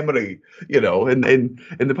perfect memory, in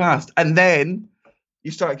the past. And then you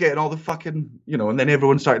start getting all the fucking, and then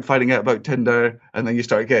everyone started finding out about Tinder, and then you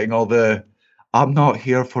start getting all the, I'm not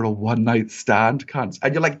here for a one-night stand, cunts.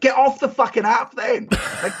 And you're like, get off the fucking app then.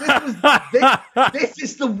 Like, this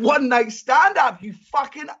is the one-night stand app, you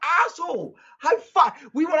fucking asshole.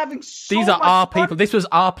 We were having so These are much our fun. people. This was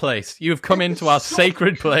our place. You have come into our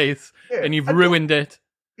sacred place, and you've ruined it.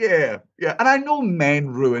 Yeah. And I know men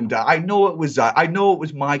ruined it. I know it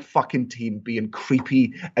was my fucking team being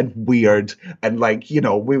creepy and weird. And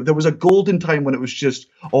there was a golden time when it was just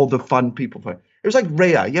all the fun people. It was like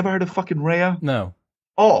Raya. You ever heard of fucking Raya? No.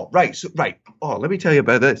 Oh, right. Oh, let me tell you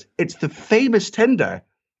about this. It's the famous Tinder,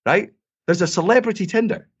 right? There's a celebrity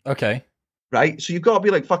Tinder. Okay. Right? So you've got to be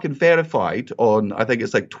like fucking verified on, I think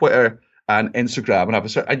it's like Twitter and Instagram,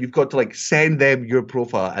 and you've got to like send them your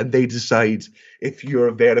profile, and they decide if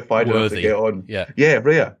you're verified enough to get on. Yeah,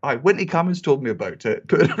 Rhea. Whitney Cummins told me about it,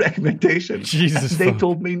 put in a recommendation. Jesus, they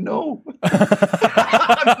told me no.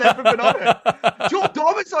 I've never been on it. Joel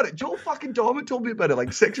Domit's on it. Joel fucking Domit told me about it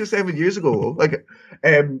like 6 or 7 years ago.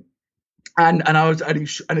 And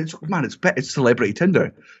it's celebrity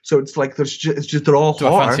Tinder, so it's like they're all hot. Do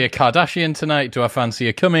I fancy a Kardashian tonight? Do I fancy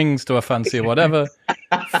a Cummings? Do I fancy a whatever?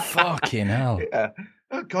 Fucking hell! Yeah.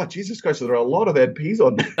 Oh God, Jesus Christ! So there are a lot of MPs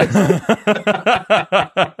on this.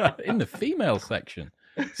 In the female section.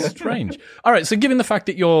 Strange. All right. So, given the fact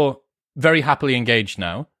that you're very happily engaged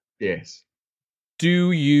now, yes,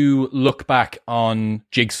 do you look back on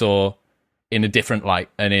Jigsaw in a different light,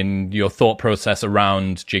 and in your thought process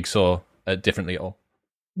around Jigsaw differently at all?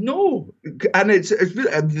 No, and it's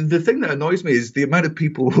the thing that annoys me is the amount of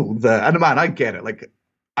people that, and man, I get it. Like,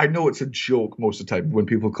 I know it's a joke most of the time when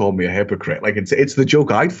people call me a hypocrite. Like, it's the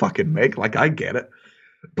joke I'd fucking make. Like, I get it,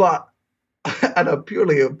 but at a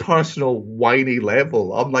purely personal whiny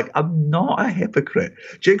level, I'm like, I'm not a hypocrite.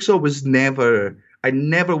 Jigsaw was never. I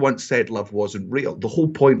never once said love wasn't real. The whole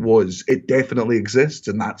point was it definitely exists,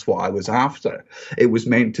 and that's what I was after. It was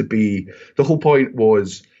meant to be. The whole point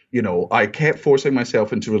was, I kept forcing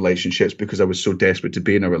myself into relationships because I was so desperate to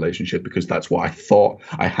be in a relationship, because that's what I thought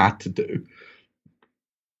I had to do.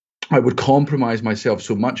 I would compromise myself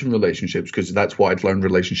so much in relationships because that's what I'd learned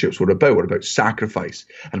relationships were about sacrifice,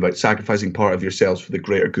 and about sacrificing part of yourselves for the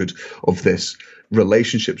greater good of this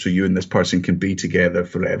relationship, so you and this person can be together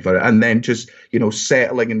forever. And then just,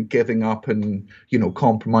 settling and giving up and,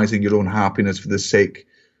 compromising your own happiness for the sake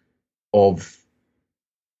of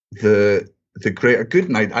the greater good.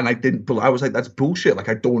 And I was like, that's bullshit. Like,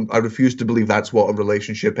 I refuse to believe that's what a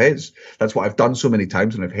relationship is. That's what I've done so many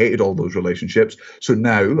times, and I've hated all those relationships. So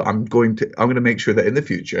now I'm going to make sure that in the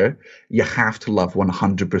future you have to love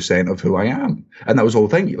 100% of who I am. And that was the whole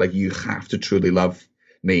thing. Like, you have to truly love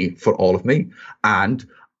me for all of me. And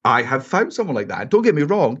I have found someone like that. Don't get me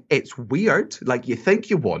wrong, it's weird. Like, you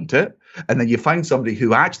think you want it, and then you find somebody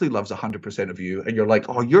who actually loves 100% of you, and you're like,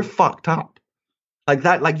 oh, you're fucked up. Like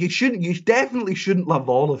that, like you definitely shouldn't love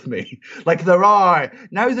all of me. Like,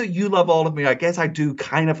 now that you love all of me, I guess I do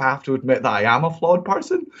kind of have to admit that I am a flawed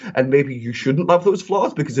person, and maybe you shouldn't love those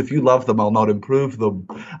flaws, because if you love them, I'll not improve them.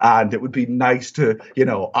 And it would be nice to,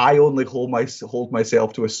 I only hold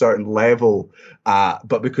myself to a certain level,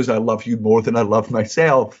 but because I love you more than I love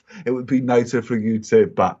myself, it would be nicer for you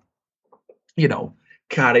to,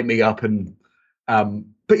 carry me up. And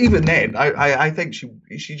but even then, I think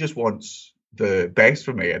she just wants the best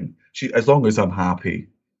for me, and as long as I'm happy,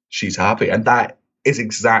 she's happy. And that is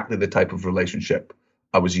exactly the type of relationship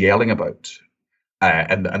I was yelling about,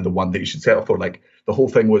 and the one that you should settle for. Like, the whole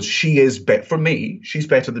thing was, for me, she's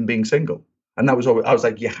better than being single. And that was always, I was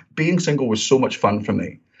like, yeah, being single was so much fun for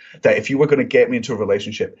me that if you were going to get me into a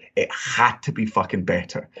relationship, it had to be fucking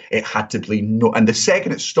better. It had to be and the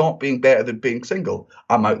second it stopped being better than being single,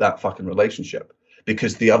 I'm out that fucking relationship.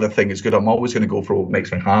 Because the other thing is good. I'm always going to go for what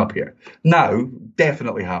makes me happier. Now,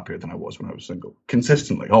 definitely happier than I was when I was single.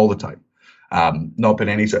 Consistently, all the time. Not been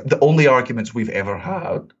any. The only arguments we've ever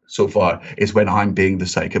had so far is when I'm being the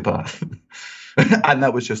psychopath. And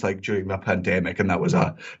that was just like during the pandemic. And that was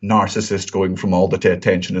a narcissist going from all the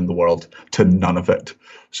attention in the world to none of it.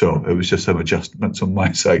 So it was just some adjustments on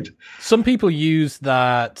my side. Some people use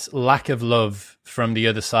that lack of love from the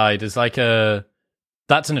other side as like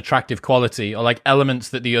that's an attractive quality, or like elements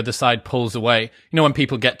that the other side pulls away. When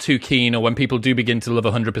people get too keen, or when people do begin to love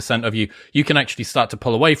 100% of you, you can actually start to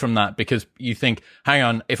pull away from that, because you think, hang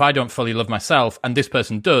on, if I don't fully love myself and this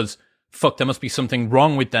person does, fuck, there must be something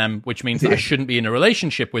wrong with them, which means that I shouldn't be in a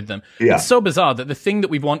relationship with them. Yeah. It's so bizarre that the thing that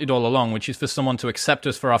we've wanted all along, which is for someone to accept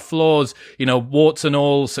us for our flaws, warts and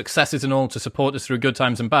all, successes and all, to support us through good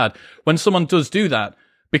times and bad, when someone does do that,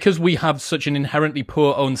 because we have such an inherently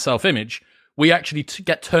poor own self-image, we actually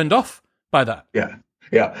get turned off by that. Yeah.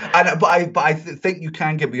 But I think you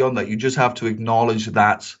can get beyond that. You just have to acknowledge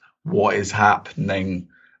that's what is happening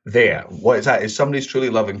there. What is that? Is somebody's truly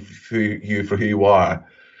loving you for who you are?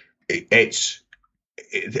 It's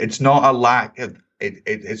not a lack.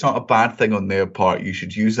 It's not a bad thing on their part. You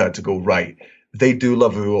should use that to go, right, they do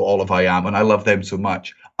love who all of I am, and I love them so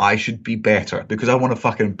much. I should be better because I want to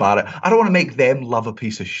fucking bar it. I don't want to make them love a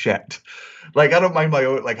piece of shit. Like, I don't mind my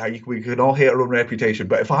own, we can all hate our own reputation,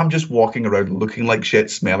 but if I'm just walking around looking like shit,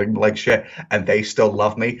 smelling like shit, and they still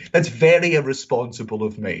love me, that's very irresponsible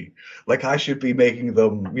of me. Like, I should be making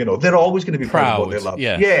them, they're always going to be proud of what they love.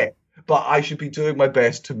 Yeah. But I should be doing my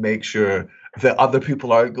best to make sure that other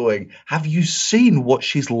people aren't going, have you seen what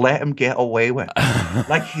she's let him get away with?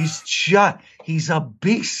 Like, he's a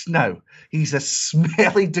beast now. He's a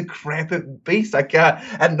smelly, decrepit beast. I can't.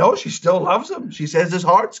 And no, she still loves him. She says his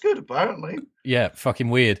heart's good, apparently. Yeah, fucking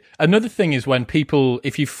weird. Another thing is when people,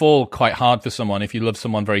 if you fall quite hard for someone, if you love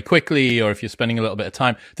someone very quickly, or if you're spending a little bit of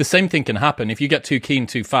time, the same thing can happen. If you get too keen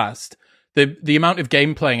too fast, the amount of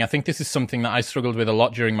game playing, I think this is something that I struggled with a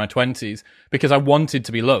lot during my 20s because I wanted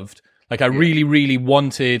to be loved. Like, I really, really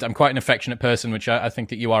wanted, I'm quite an affectionate person, which I think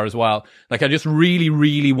that you are as well. Like, I just really,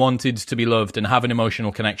 really wanted to be loved and have an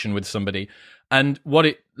emotional connection with somebody. And what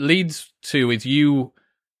it leads to is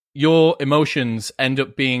your emotions end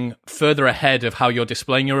up being further ahead of how you're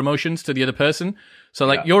displaying your emotions to the other person. So,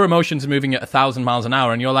 like, your emotions are moving at 1,000 miles an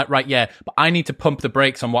hour, and you're like, right, yeah, but I need to pump the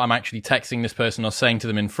brakes on what I'm actually texting this person or saying to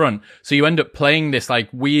them in front. So you end up playing this, like,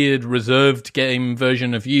 weird, reserved game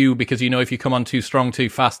version of you because if you come on too strong, too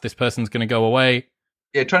fast, this person's going to go away.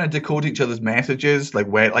 Yeah, trying to decode each other's messages.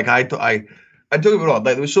 I don't get me wrong,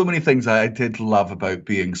 there were so many things I did love about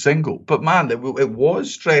being single. But man, it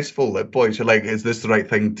was stressful at points. You're like, is this the right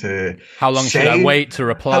thing to How long say? should I wait to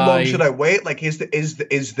reply? How long should I wait? Like, is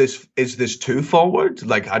this too forward?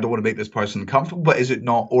 Like, I don't want to make this person uncomfortable, but is it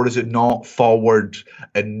not, or is it not forward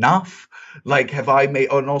enough? Like, have I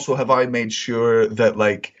made sure that,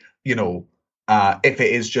 like, if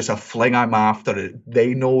it is just a fling I'm after,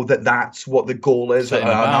 they know that that's what the goal is. And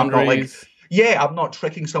I'm not like, I'm not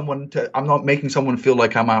tricking someone I'm not making someone feel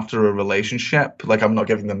like I'm after a relationship. Like, I'm not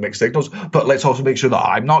giving them mixed signals, but let's also make sure that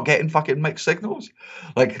I'm not getting fucking mixed signals.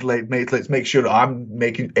 Let's make sure that I'm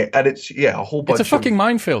making it. And it's, a whole bunch. It's a fucking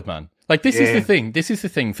minefield, man. Like, this is the thing. This is the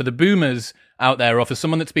thing for the boomers out there, or for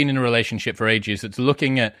someone that's been in a relationship for ages, that's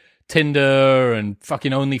looking at Tinder and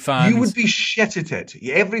fucking OnlyFans. You would be shit at it.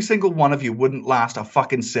 Every single one of you wouldn't last a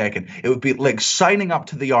fucking second. It would be like signing up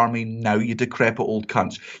to the army now, you decrepit old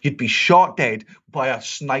cunts. You'd be shot dead by a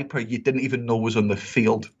sniper you didn't even know was on the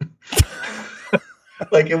field.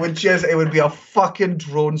 Like, it would be a fucking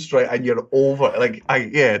drone strike and you're over. Like,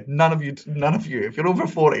 none of you. If you're over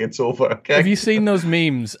 40, it's over. Okay. Have you seen those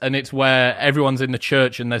memes? And it's where everyone's in the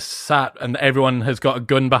church and they're sat and everyone has got a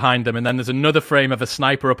gun behind them. And then there's another frame of a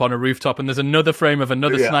sniper up on a rooftop and there's another frame of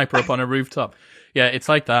another sniper up on a rooftop. Yeah, it's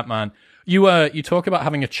like that, man. You talk about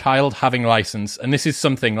having a child having license. And this is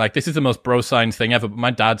something like, this is the most bro science thing ever. But my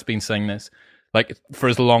dad's been saying this. Like, for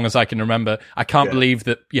as long as I can remember. I can't believe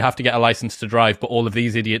that you have to get a license to drive, but all of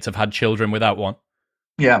these idiots have had children without one.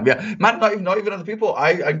 Yeah. Man, not even other people.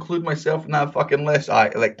 I include myself in that fucking list. I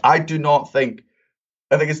think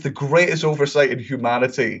it's the greatest oversight in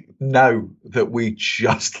humanity now that we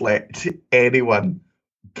just let anyone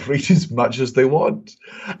breed as much as they want.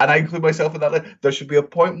 And I include myself in that list. There should be a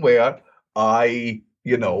point where I,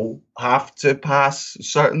 have to pass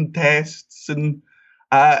certain tests and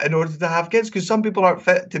in order to have kids, because some people aren't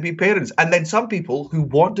fit to be parents, and then some people who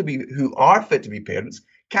are fit to be parents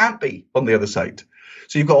can't be on the other side.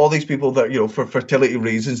 So you've got all these people that, for fertility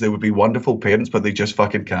reasons, they would be wonderful parents, but they just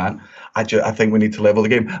fucking can't. I think we need to level the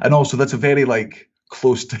game. And also, that's a very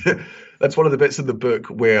close to. That's one of the bits in the book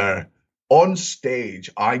where, on stage,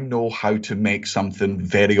 I know how to make something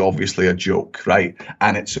very obviously a joke, right?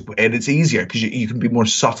 And it's easier because you can be more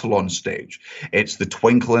subtle on stage. It's the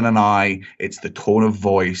twinkle in an eye, it's the tone of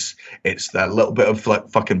voice, it's that little bit of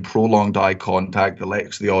fucking prolonged eye contact that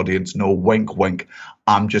lets the audience know, wink, wink,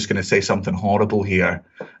 I'm just going to say something horrible here,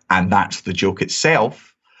 and that's the joke itself.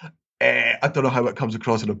 I don't know how it comes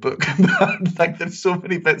across in a book. Like, there's so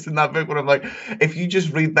many bits in that book where I'm like, if you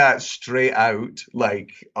just read that straight out,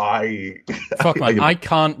 Fuck, man, I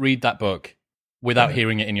can't read that book without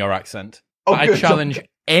hearing it in your accent. Oh, I challenge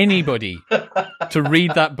anybody to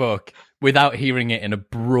read that book without hearing it in a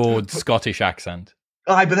broad Scottish accent.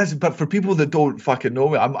 Aye, but for people that don't fucking know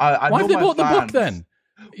me, I Why know have they my bought the book fans. then?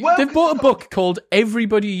 Well, They've bought a book called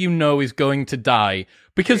Everybody You Know Is Going to Die.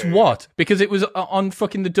 Because what? Because it was on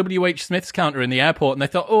fucking the W.H. Smith's counter in the airport, and they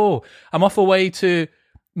thought, oh, I'm off away to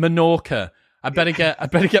Menorca. I better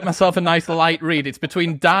get myself a nice light read. It's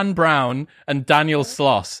between Dan Brown and Daniel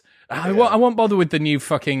Sloss. I won't bother with the new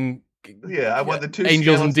fucking I want the two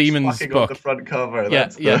Angels and Demons book on the front cover. Yeah.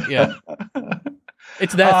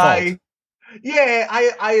 It's their fault. Yeah,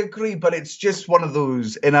 I agree, but it's just one of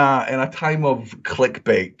those in a time of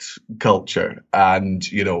clickbait culture and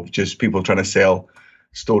just people trying to sell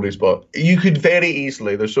stories. But you could very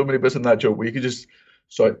easily. There's so many bits in that joke where you could just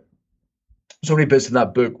so many bits in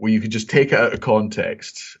that book where you could just take it out of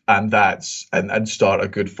context and start a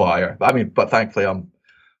good fire. But thankfully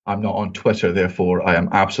I'm not on Twitter, therefore I am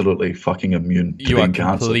absolutely fucking immune to being cancelled. You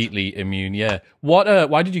are completely immune. Yeah. What?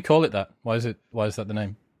 Why did you call it that? Why is that the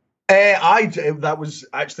name? That was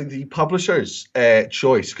actually the publisher's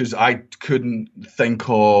choice because I couldn't think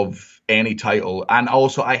of any title, and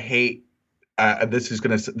also I hate. This is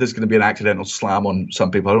gonna be an accidental slam on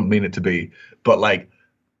some people. I don't mean it to be, but like,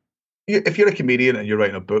 if you're a comedian and you're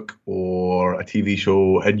writing a book or a TV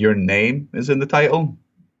show and your name is in the title,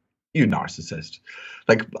 you narcissist.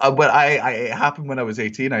 Like, it happened when I was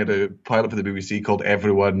 18. I had a pilot for the BBC called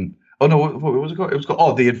Everyone. Oh no, what was it called? It was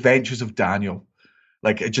called The Adventures of Daniel.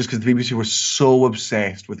 Like, just because the BBC were so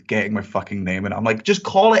obsessed with getting my fucking name, and I'm like, just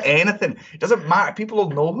call it anything. It doesn't matter. People will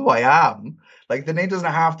know who I am. Like, the name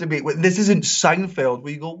doesn't have to be. This isn't Seinfeld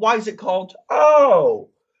where you go, why is it called? Oh,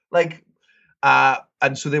 like,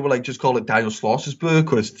 and so they were like, just call it Daniel Sloss's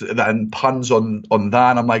book, and puns on that.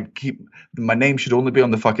 And I'm like, my name should only be on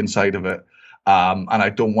the fucking side of it, and I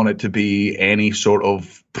don't want it to be any sort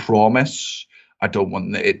of promise. I don't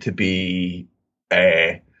want it to be.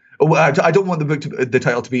 I don't want the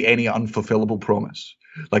title to be any unfulfillable promise.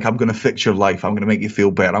 Like, I'm going to fix your life. I'm going to make you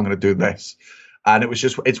feel better. I'm going to do this. And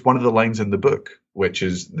it's one of the lines in the book, which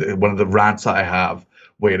is one of the rants that I have,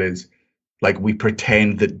 where it is like, we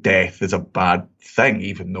pretend that death is a bad thing,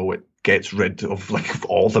 even though it gets rid of like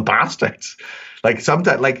all the bastards. Like,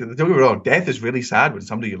 sometimes, like, don't get me wrong, death is really sad when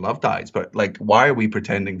somebody you love dies. But like, why are we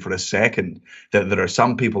pretending for a second that there are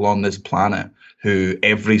some people on this planet who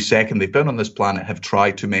every second they've been on this planet have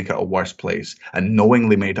tried to make it a worse place and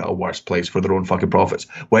knowingly made it a worse place for their own fucking profits?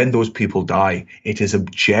 When those people die, it is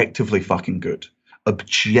objectively fucking good.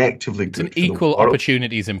 Objectively good. It's an equal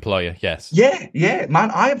opportunities employer, yes. Yeah,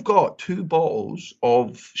 man, I've got 2 bottles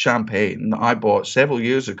of champagne that I bought several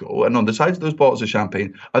years ago, and on the sides of those bottles of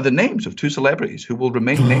champagne are the names of 2 celebrities who will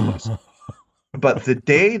remain nameless. But the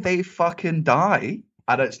day they fucking die,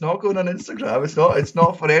 and it's not going on Instagram, it's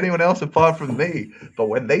not for anyone else apart from me, but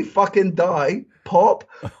when they fucking die, pop,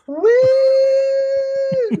 woo!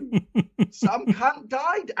 Some cunt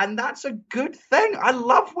died, and that's a good thing. I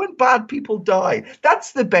love when bad people die.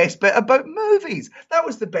 That's the best bit about movies. That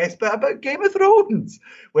was the best bit about Game of Thrones.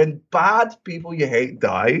 When bad people you hate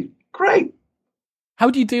die, great. How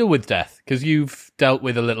do you deal with death? Because you've dealt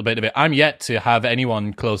with a little bit of it. I'm yet to have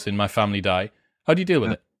anyone close in my family die. How do you deal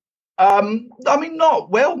with it? Not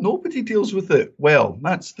well. Nobody deals with it well.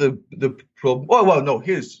 That's the problem. Well, no.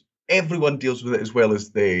 Everyone deals with it as well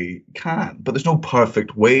as they can, but there's no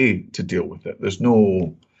perfect way to deal with it. There's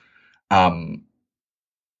no. I was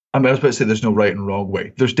about to say there's no right and wrong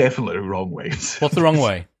way. There's definitely wrong ways. What's the wrong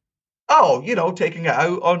way? Oh, taking it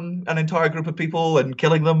out on an entire group of people and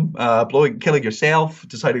killing them, killing yourself,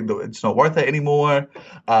 deciding that it's not worth it anymore,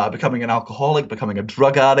 becoming an alcoholic, becoming a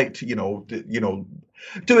drug addict,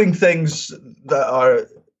 doing things that are,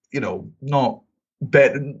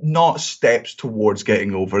 not steps towards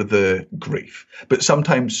getting over the grief, but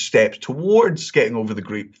sometimes steps towards getting over the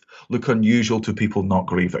grief look unusual to people not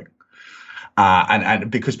grieving.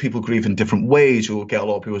 And because people grieve in different ways, you'll get a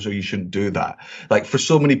lot of people say you shouldn't do that. Like, for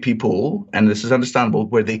so many people, and this is understandable,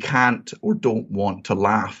 where they can't or don't want to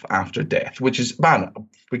laugh after death, which is, man,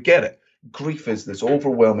 we get it. Grief is this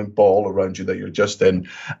overwhelming ball around you that you're just in,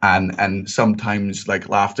 and sometimes like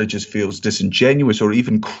laughter just feels disingenuous or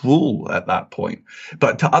even cruel at that point.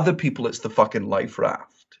 But to other people, it's the fucking life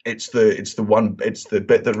raft. It's the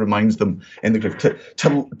bit that reminds them in the grief.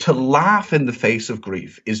 To laugh in the face of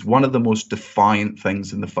grief is one of the most defiant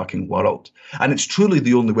things in the fucking world, and it's truly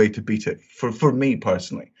the only way to beat it. For me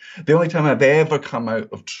personally, the only time I've ever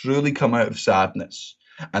truly come out of sadness.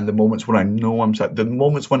 And the moments when I know I'm sad, the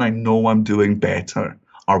moments when I know I'm doing better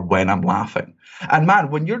are when I'm laughing. And man,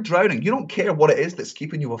 when you're drowning, you don't care what it is that's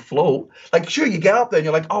keeping you afloat. Like, sure, you get up there and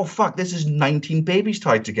you're like, oh, fuck, this is 19 babies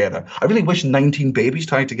tied together. I really wish 19 babies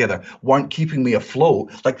tied together weren't keeping me afloat.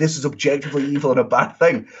 Like, this is objectively evil and a bad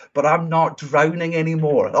thing. But I'm not drowning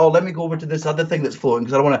anymore. Oh, let me go over to this other thing that's floating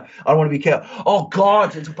because I don't want to be careful. Oh,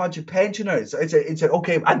 God, it's a bunch of pensioners.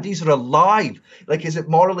 Okay, and these are alive. Like, is it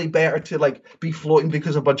morally better to, like, be floating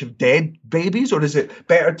because a bunch of dead babies? Or is it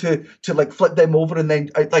better to like, flip them over and then,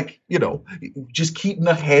 like, you know, just keeping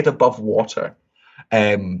their head above water.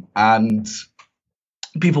 And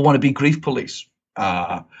people want to be grief police.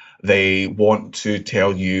 They want to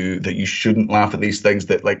tell you that you shouldn't laugh at these things,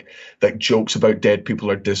 that jokes about dead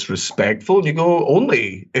people are disrespectful. And you go,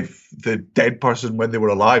 only if the dead person when they were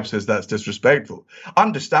alive says that's disrespectful.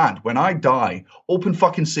 Understand, when I die, open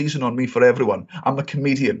fucking season on me for everyone. I'm a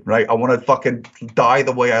comedian, right? I want to fucking die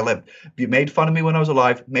the way I live. You made fun of me when I was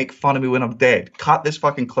alive, make fun of me when I'm dead. Cut this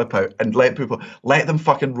fucking clip out and let them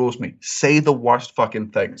fucking roast me. Say the worst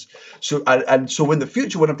fucking things. So in the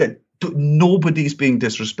future when I'm dead, nobody's being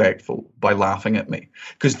disrespectful by laughing at me,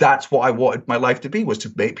 because that's what I wanted my life to be, was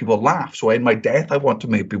to make people laugh. So in my death, I want to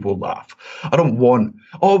make people laugh. I don't want,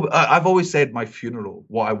 I've always said my funeral,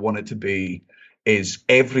 what I want it to be is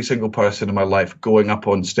every single person in my life going up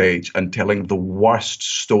on stage and telling the worst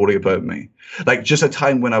story about me. Like, just a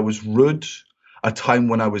time when I was rude, a time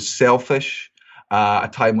when I was selfish, a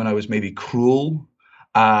time when I was maybe cruel,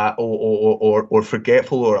 or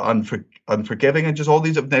forgetful or unforgiving, and just all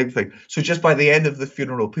these negative things. So just by the end of the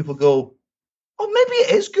funeral, people go, "Oh, maybe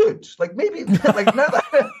it is good." Like, maybe like now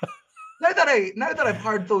that I've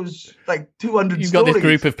heard those like 200 You've stories. got this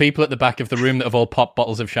group of people at the back of the room that have all popped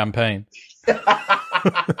bottles of champagne.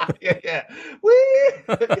 yeah.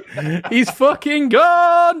 He's fucking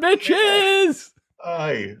gone, bitches.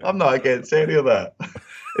 Aye, I'm not against any of that.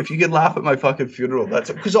 If you can laugh at my fucking funeral, that's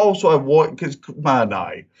because also I want, because man,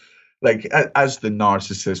 like, as the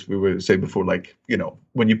narcissist we were saying before, like, you know,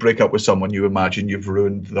 when you break up with someone, you imagine you've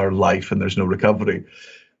ruined their life and there's no recovery.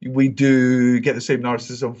 We do get the same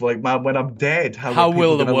narcissism of like, man, when I'm dead, how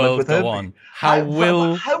will the world go on? How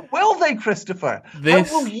will they, Christopher? How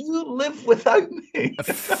will you live without me?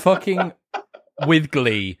 Fucking with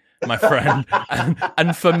glee, my friend.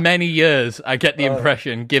 And for many years, I get the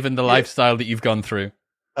impression, given the lifestyle that you've gone through.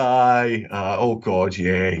 Oh God,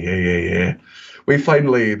 yeah. We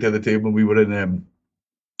finally, the other day when we were in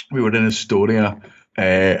Estonia,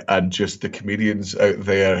 and just the comedians out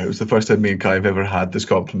there, it was the first time me and Kai have ever had this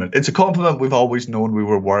compliment. It's a compliment we've always known we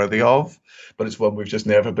were worthy of, but it's one we've just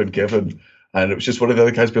never been given. And it was just one of the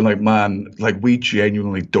other guys being like, man, like, we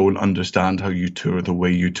genuinely don't understand how you tour the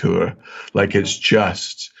way you tour. Like, it's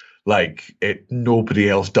just like nobody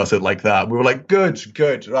else does it like that. We were like,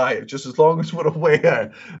 good, right. Just as long as we're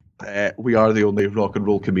aware, we are the only rock and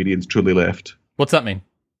roll comedians truly left. What's that mean?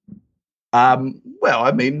 Well,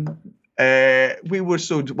 I mean, we were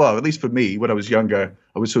so, well, at least for me, when I was younger,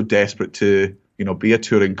 I was so desperate to, you know, be a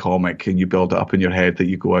touring comic, and you build it up in your head that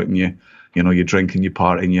you go out and you drink and you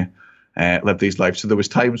party and you live these lives. So there was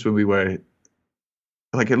times when we were,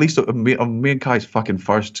 like, at least on me and Kai's fucking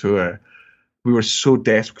first tour, we were so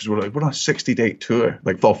desperate because we're on a 60-date tour,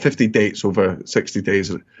 like, well, 50 dates over 60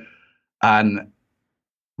 days. And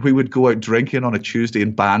we would go out drinking on a Tuesday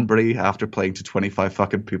in Banbury after playing to 25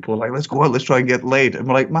 fucking people. Like, let's go out, let's try and get laid. And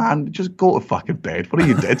we're like, man, just go to fucking bed. What are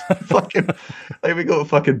you did? Fucking, like, we go to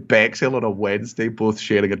fucking Bexhill on a Wednesday, both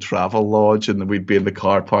sharing a travel lodge, and then we'd be in the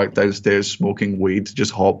car park downstairs smoking weed,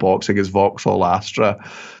 just hotboxing his Vauxhall Astra,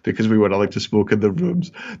 because we weren't allowed to smoke in the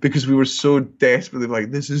rooms, because we were so desperately like,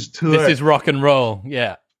 this is tour. This is rock and roll,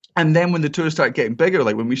 yeah. And then when the tour started getting bigger,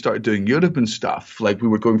 like when we started doing Europe and stuff, like we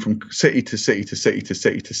were going from city to city to city to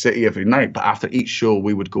city to city every night. But after each show,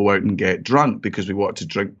 we would go out and get drunk because we wanted to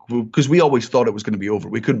drink, because we always thought it was going to be over.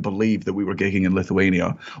 We couldn't believe that we were gigging in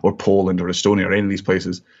Lithuania or Poland or Estonia or any of these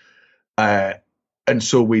places. And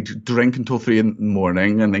so we'd drink until 3 a.m.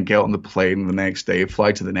 and then get on the plane the next day,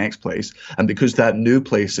 fly to the next place. And because that new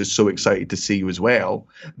place is so excited to see you as well,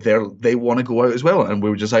 they want to go out as well. And we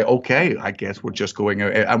were just like, okay, I guess we're just going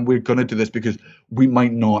out. And we're going to do this because we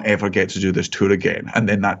might not ever get to do this tour again. And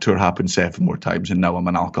then that tour happened 7 more times, and now I'm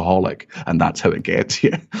an alcoholic. And that's how it gets,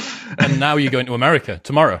 yeah. And now you're going to America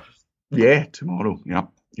tomorrow. Yeah, tomorrow,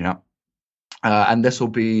 yeah. And this will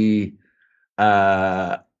be...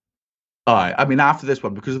 I mean, after this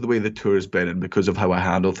one, because of the way the tour has been and because of how I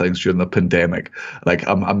handle things during the pandemic, like,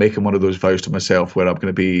 I'm making one of those vows to myself where I'm going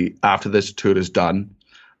to be, after this tour is done,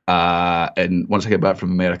 and once I get back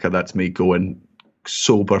from America, that's me going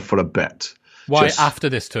sober for a bit. Why after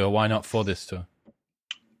this tour? Why not for this tour?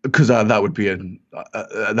 Because that would be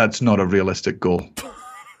that's not a realistic goal.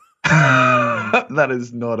 That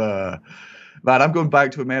is not a man. I'm going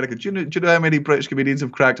back to America. Do you know how many British comedians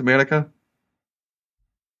have cracked America?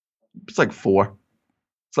 It's like 4.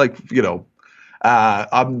 It's like,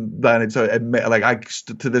 I'm man. It's like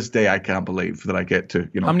to this day I can't believe that I get to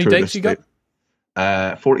How many tour dates this you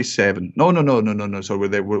got? 47. No. So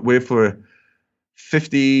we're for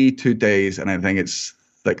 52 days, and I think it's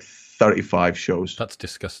like 35 shows. That's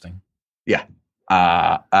disgusting. Yeah.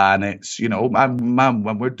 And it's, man,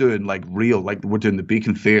 when we're doing like real, like we're doing the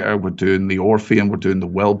Beacon Theatre, we're doing the Orpheum, we're doing the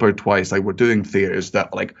Wilbur twice, like we're doing theatres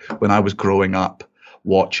that like when I was growing up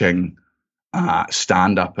watching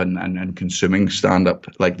stand up and consuming stand up,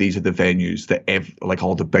 like these are the venues that like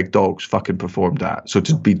all the big dogs fucking performed at. So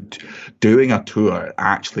to be doing a tour,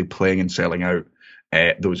 actually playing and selling out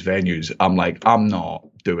those venues, I'm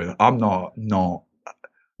not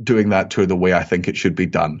doing that tour the way I think it should be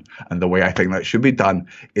done. And the way I think that should be done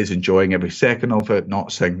is enjoying every second of it,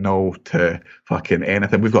 not saying no to fucking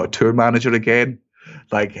anything. We've got a tour manager again.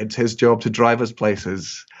 Like, it's his job to drive us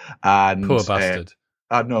places. And Poor bastard.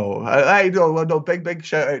 I know. I know. No, big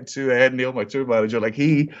shout out to Neil, my tour manager. Like,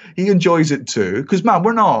 he enjoys it too. Because, man,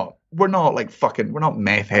 we're not like fucking, we're not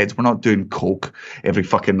meth heads. We're not doing coke every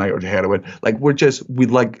fucking night or heroin. Like, we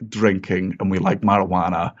like drinking and we like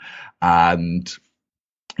marijuana. And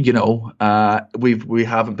we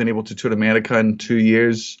haven't been able to tour America in 2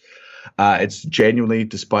 years. It's genuinely,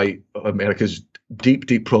 despite America's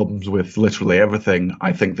deep problems with literally everything,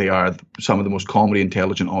 I think they are some of the most comedy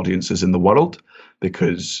intelligent audiences in the world,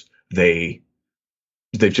 because they've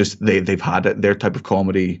had it, their type of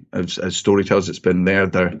comedy as storytellers. It's been there.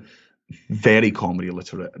 They're very comedy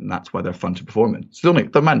literate, and that's why they're fun to perform in. So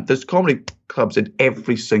there's comedy clubs in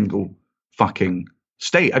every single fucking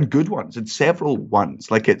state, and good ones, and several ones.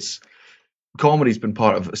 Like, comedy's been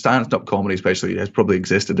part of stand-up comedy, especially, has probably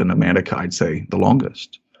existed in America, I'd say, the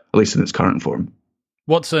longest, at least in its current form.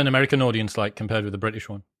 What's an American audience like compared with the British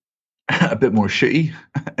one? A bit more shitty.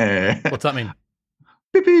 What's that mean?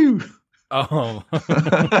 Pew-pew. Oh.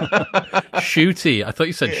 Shooty. I thought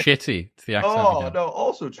you said shitty. It's the accent. Oh, no,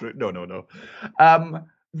 also true. No.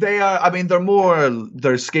 They are,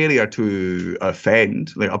 they're scarier to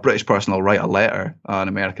offend. Like, a British person will write a letter, an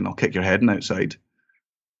American will kick your head outside.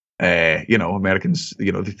 Americans,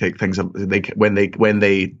 they take things, when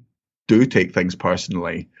they do take things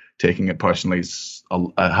personally, taking it personally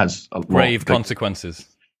has a grave consequences.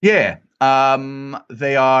 Yeah.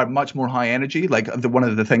 They are much more high energy. Like, one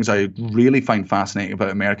of the things I really find fascinating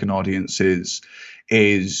about American audiences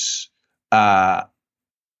is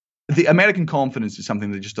the American confidence is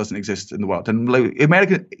something that just doesn't exist in the world. And like,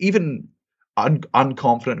 even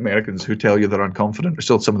unconfident Americans who tell you they're unconfident are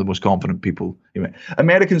still some of the most confident people.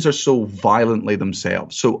 Americans are so violently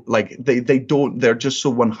themselves. So like they're just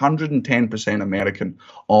so 110% American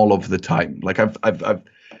all of the time. Like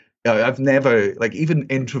I've never, like, even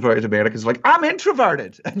introverted Americans are like, I'm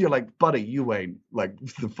introverted. And you're like, buddy, you ain't. Like,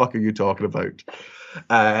 the fuck are you talking about?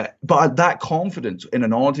 But that confidence in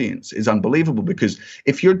an audience is unbelievable, because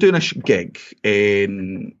if you're doing a gig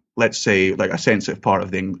in, let's say, like a sensitive part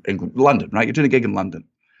of England, London, right? You're doing a gig in London.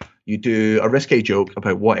 You do a risque joke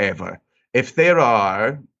about whatever. If there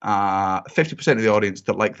are 50% of the audience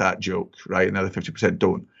that like that joke, right, and the other 50%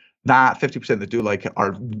 don't, that 50% that do like it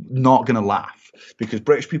are not going to laugh, because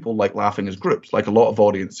British people like laughing as groups. Like, a lot of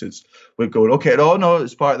audiences would go, okay, no,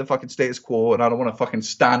 it's part of the fucking status quo, and I don't want to fucking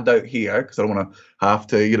stand out here because I don't want to have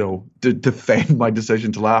to, defend my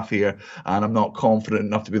decision to laugh here, and I'm not confident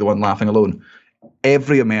enough to be the one laughing alone.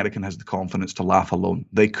 Every American has the confidence to laugh alone.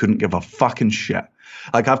 They couldn't give a fucking shit.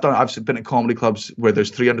 Like, I've been at comedy clubs where there's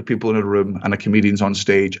 300 people in a room and a comedian's on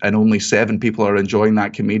stage, and only 7 people are enjoying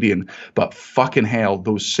that comedian. But fucking hell,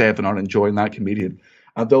 those 7 are enjoying that comedian,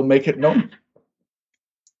 and they'll make it known.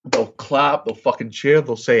 They'll clap, they'll fucking cheer,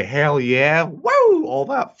 they'll say hell yeah, woo, all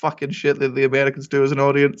that fucking shit that the Americans do as an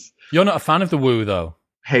audience. You're not a fan of the woo, though.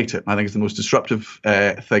 Hate it. I think it's the most disruptive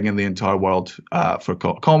thing in the entire world for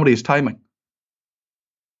comedy is timing.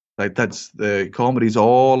 Like, that's the comedy's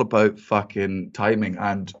all about fucking timing,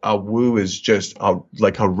 and a woo is just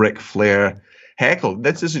like a Ric Flair heckle.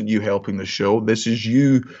 This isn't you helping the show. This is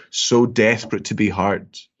you so desperate to be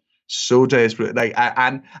heard, so desperate. Like,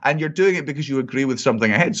 and you're doing it because you agree with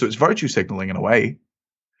something ahead. So it's virtue signaling in a way.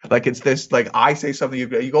 Like, it's this, like, I say something, you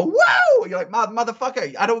go, wow! You're like,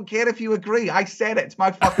 motherfucker, I don't care if you agree. I said it. It's my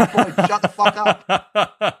fucking point. Shut the fuck up.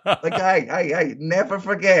 Like, hey, never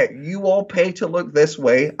forget, you all pay to look this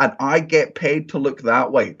way, and I get paid to look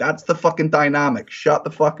that way. That's the fucking dynamic. Shut the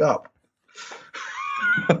fuck up.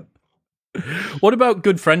 What about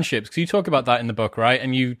good friendships? Because you talk about that in the book, right?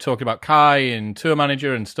 And you talk about Kai and tour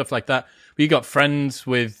manager and stuff like that. But you got friends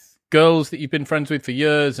with girls that you've been friends with for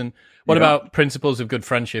years? And what Yeah. about principles of good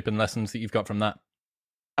friendship and lessons that you've got from that?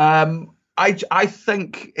 I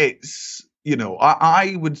think it's,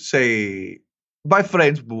 I would say my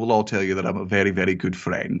friends will all tell you that I'm a very, very good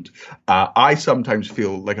friend. I sometimes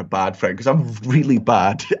feel like a bad friend because I'm really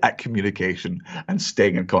bad at communication and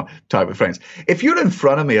staying in contact with friends. If you're in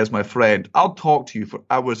front of me as my friend, I'll talk to you for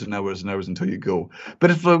hours and hours and hours until you go. But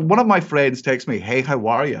if one of my friends texts me, "Hey, how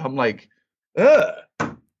are you?" I'm like,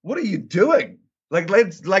 "Ugh, what are you doing?"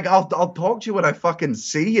 I'll talk to you when I fucking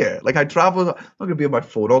see you. Like I travel, I'm not gonna be on my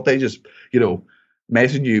phone all day, just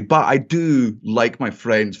messaging you. But I do like my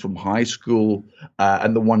friends from high school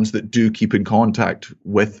and the ones that do keep in contact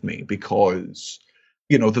with me because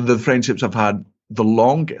the friendships I've had the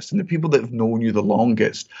longest and the people that have known you the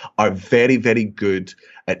longest are very, very good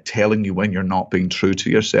at telling you when you're not being true to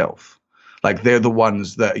yourself. Like they're the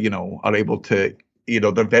ones that are able to.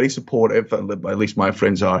 They're very supportive, at least my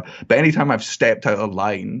friends are. But anytime I've stepped out of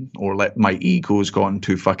line or let my ego's gone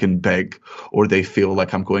too fucking big or they feel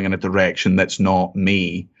like I'm going in a direction that's not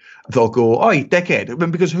me, they'll go, "Oi,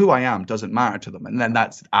 dickhead," because who I am doesn't matter to them. And then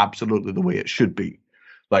that's absolutely the way it should be.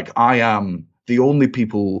 Like I am the only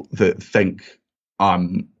people that think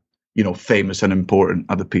I'm famous and important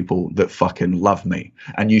are the people that fucking love me,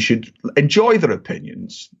 and you should enjoy their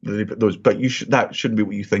opinions. But that shouldn't be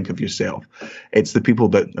what you think of yourself. It's the people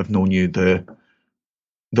that have known you the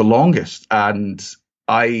longest, and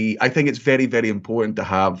I think it's very, very important to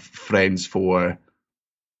have friends that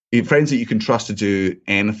you can trust to do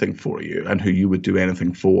anything for you and who you would do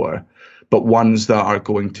anything for, but ones that are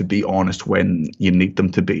going to be honest when you need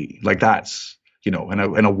them to be. Like that's in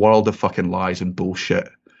a world of fucking lies and bullshit.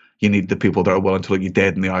 You need the people that are willing to look you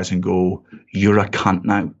dead in the eyes and go, "You're a cunt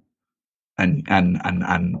now." And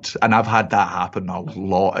I've had that happen a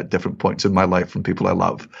lot at different points in my life from people I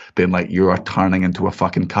love, being like, "You are turning into a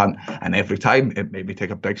fucking cunt." And every time it made me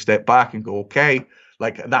take a big step back and go, okay,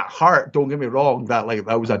 like that hurt. Don't get me wrong. That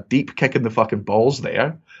was a deep kick in the fucking balls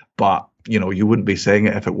there. But, you wouldn't be saying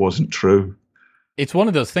it if it wasn't true. It's one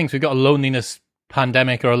of those things. We've got a loneliness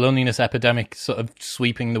pandemic or a loneliness epidemic sort of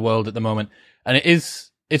sweeping the world at the moment. And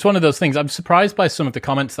it's one of those things. I'm surprised by some of the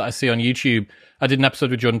comments that I see on YouTube. I did an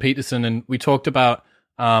episode with Jordan Peterson and we talked about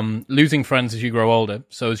losing friends as you grow older.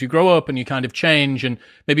 So as you grow up and you kind of change and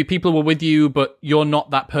maybe people were with you, but you're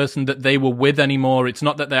not that person that they were with anymore. It's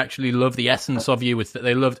not that they actually love the essence of you. It's that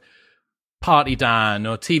they loved Party Dan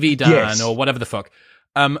or TV Dan Yes. or whatever the fuck.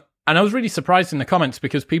 And I was really surprised in the comments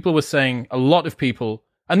because people were saying, a lot of people,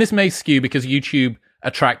 and this may skew because YouTube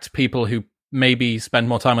attracts people who maybe spend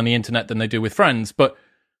more time on the internet than they do with friends, but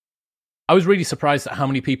I was really surprised at how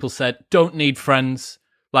many people said, "Don't need friends.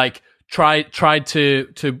 Like, tried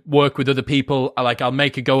to work with other people. Like, I'll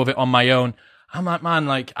make a go of it on my own." I'm like, man,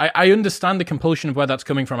 like, I understand the compulsion of where that's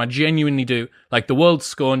coming from. I genuinely do. Like, the world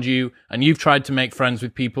scorned you, and you've tried to make friends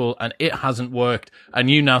with people, and it hasn't worked. And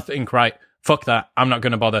you now think, right, fuck that. I'm not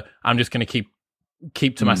going to bother. I'm just going to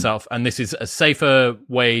keep to myself. And this is a safer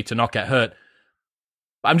way to not get hurt.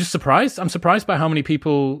 I'm just surprised. I'm surprised by how many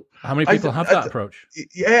people have that approach.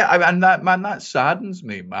 Yeah, and that saddens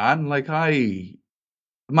me, man. Like I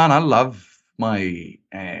love my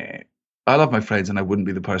friends, and I wouldn't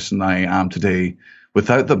be the person I am today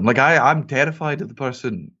without them. Like I'm terrified of the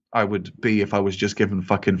person I would be if I was just given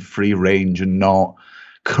fucking free range and not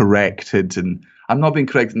corrected. And I'm not being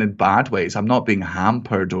corrected in bad ways. I'm not being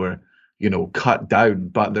hampered or cut down,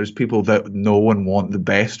 but there's people that know and want the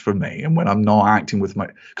best for me. And when I'm not acting with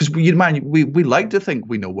because we like to think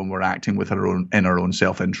we know when we're acting with our own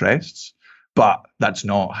self-interests, but that's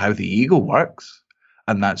not how the ego works.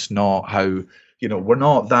 And that's not how, we're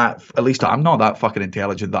not that, at least I'm not that fucking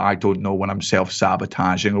intelligent that I don't know when I'm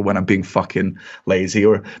self-sabotaging or when I'm being fucking lazy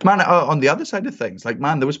or, man, on the other side of things, like,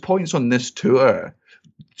 man, there was points on this tour,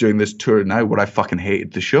 during this tour now, where I fucking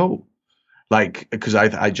hated the show. Like, because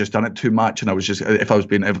I just done it too much, and I was just,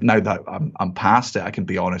 now that I'm past it, I can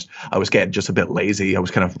be honest, I was getting just a bit lazy. I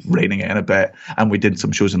was kind of reining it in a bit, and we did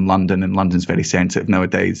some shows in London, and London's very sensitive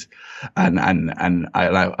nowadays, and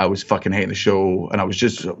I was fucking hating the show, and I was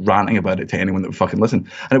just ranting about it to anyone that would fucking listen,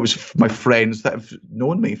 and it was my friends that have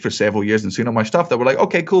known me for several years and seen all my stuff that were like,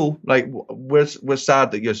 okay, cool, like we're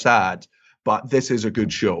sad that you're sad, but this is a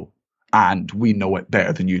good show. And we know it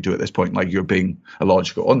better than you do at this point. Like, you're being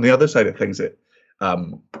illogical. On the other side of things, it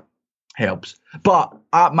helps. But,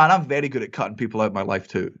 man, I'm very good at cutting people out of my life,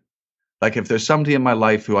 too. Like, if there's somebody in my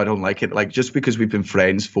life who I don't like it, like, just because we've been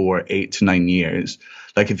friends for 8 to 9 years,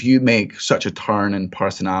 like, if you make such a turn in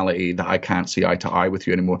personality that I can't see eye to eye with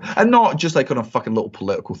you anymore, and not just, like, on a fucking little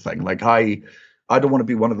political thing. Like, I don't want to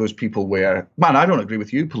be one of those people where, man, I don't agree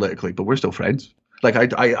with you politically, but we're still friends. Like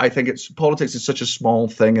I think it's politics is such a small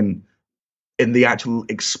thing in the actual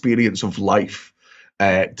experience of life.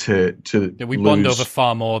 We bond over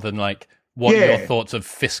far more than like what are your thoughts of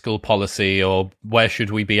fiscal policy or where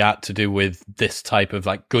should we be at to do with this type of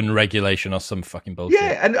like gun regulation or some fucking bullshit.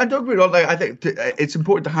 Yeah, and don't get me wrong, like, I think it's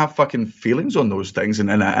important to have fucking feelings on those things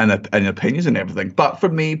and opinions and everything. But for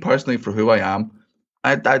me personally, for who I am,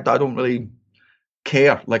 I don't really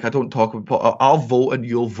care. Like, I don't talk about. I'll vote and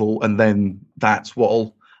you'll vote, and then that's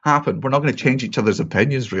what'll happen. We're not going to change each other's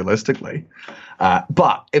opinions realistically.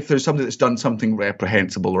 But if there's somebody that's done something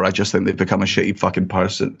reprehensible, or I just think they've become a shitty fucking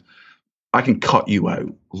person, I can cut you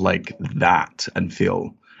out like that and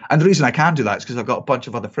feel. And the reason I can do that is because I've got a bunch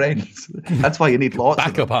of other friends. That's why you need lots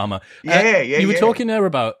backup of them. armor. You were talking there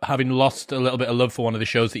about having lost a little bit of love for one of the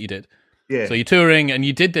shows that you did. Yeah. So you're touring, and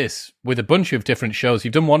you did this with a bunch of different shows.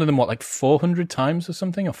 You've done one of them, what, like 400 times or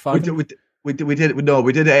something, or 500? We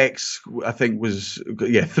did X. I think was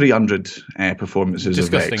 300 performances.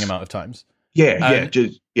 Disgusting of X. Amount of times. I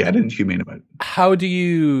didn't humane about it. How do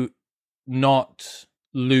you not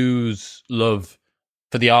lose love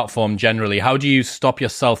for the art form generally? How do you stop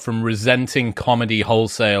yourself from resenting comedy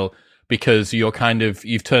wholesale because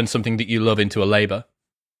you've turned something that you love into a labor?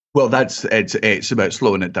 Well, it's about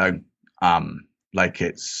slowing it down.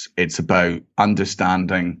 It's about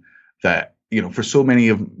understanding that, you know, for so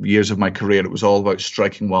many years of my career, it was all about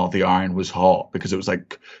striking while the iron was hot, because it was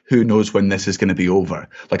like, who knows when this is going to be over?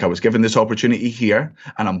 Like, I was given this opportunity here,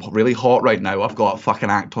 and I'm really hot right now. I've got to fucking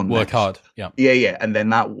act on Work this. hard, yeah. Yeah. And then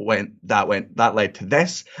that led to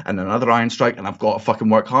this, and another iron strike, and I've got to fucking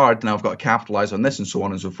work hard. Now I've got to capitalize on this, and so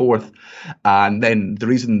on and so forth. And then the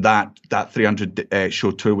reason that 300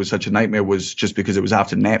 show tour was such a nightmare was just because it was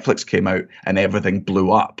after Netflix came out and everything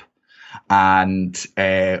blew up. And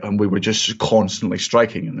we were just constantly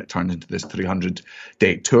striking, and it turned into this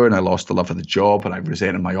 300-date tour, and I lost the love of the job, and I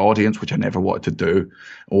resented my audience, which I never wanted to do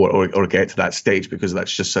or get to that stage, because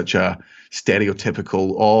that's just such a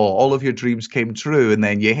stereotypical, all of your dreams came true, and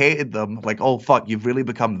then you hated them. Like, oh, fuck, you've really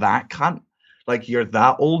become that cunt. Like, you're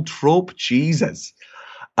that old trope, Jesus.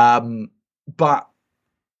 But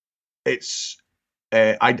it's...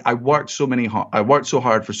 I worked so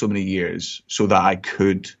hard for so many years so that I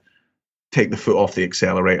could take the foot off the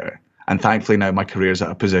accelerator. And thankfully now my career's at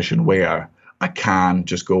a position where I can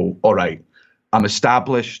just go, all right, I'm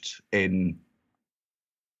established in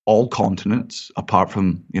all continents apart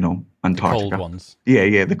from, you know, Antarctica. The cold ones.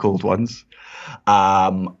 Yeah, the cold ones.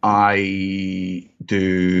 I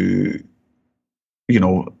do, you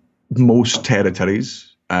know, most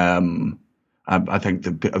territories. I think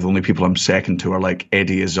the only people I'm second to are like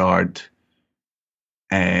Eddie Izzard,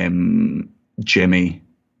 Jimmy,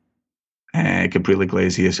 Gabriel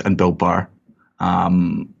Iglesias, and Bill Burr.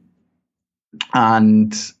 And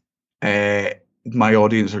my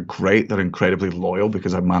audience are great. They're incredibly loyal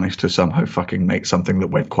because I managed to somehow fucking make something that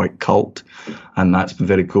went quite cult. And that's been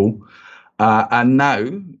very cool. And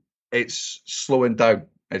now it's slowing down.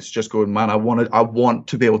 It's just going, man, I want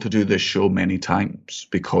to be able to do this show many times,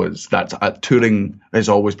 because touring has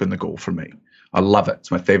always been the goal for me. I love it.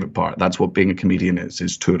 It's my favorite part. That's what being a comedian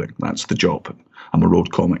is touring. That's the job. I'm a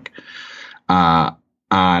road comic. But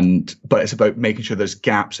it's about making sure there's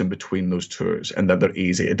gaps in between those tours and that they're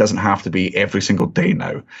easy. It doesn't have to be every single day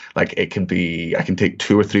now. Like, it can be, I can take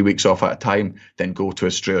 2 or 3 weeks off at a time, then go to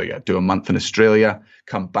Australia, do a month in Australia,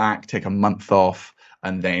 come back, take a month off,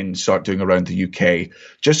 and then start doing around the UK,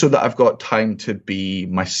 just so that I've got time to be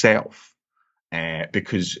myself.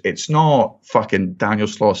 Because it's not fucking Daniel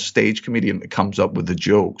Sloss, stage comedian, that comes up with the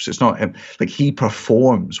jokes. It's not him. Like, he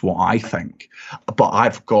performs what I think, but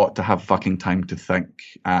I've got to have fucking time to think,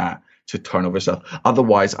 to turn over stuff.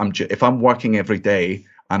 Otherwise, if I'm working every day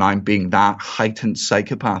and I'm being that heightened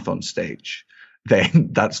psychopath on stage, then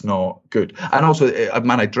that's not good. And also,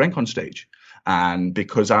 man, I drink on stage. And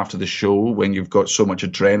because after the show, when you've got so much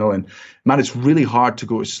adrenaline, man, it's really hard to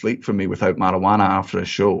go to sleep for me without marijuana after a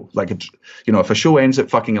show. Like, you know, if a show ends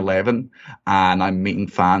at fucking 11 and I'm meeting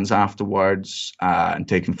fans afterwards and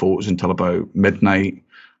taking photos until about midnight,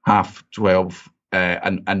 12:30,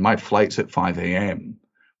 and my flight's at 5 a.m.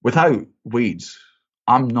 without weeds,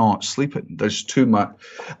 I'm not sleeping. There's too much.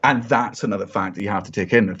 And that's another fact that you have to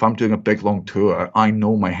take in. If I'm doing a big, long tour, I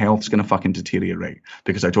know my health's going to fucking deteriorate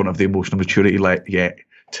because I don't have the emotional maturity yet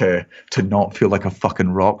to not feel like a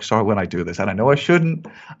fucking rock star when I do this. And I know I shouldn't,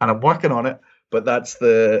 and I'm working on it. But that's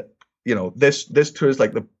this tour is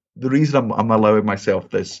like the reason I'm allowing myself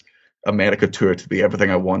this America tour to be everything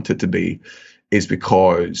I want it to be is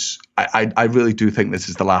because I really do think this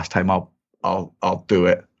is the last time I'll do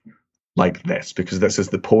it like this, because this is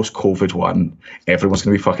the post-COVID one. Everyone's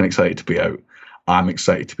going to be fucking excited to be out. I'm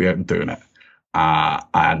excited to be out and doing it.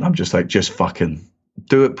 And I'm just like, just fucking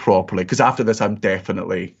do it properly. Because after this, I'm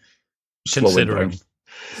definitely slowing down.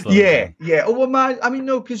 Yeah. Oh, well, man, I mean,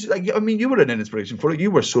 no, because, you were an inspiration for it.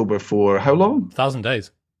 You were sober for how long? 1,000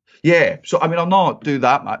 days. Yeah. So, I mean, I'll not do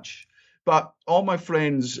that much. But all my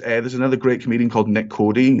friends, there's another great comedian called Nick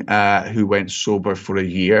Cody who went sober for a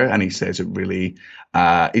year, and he says it really,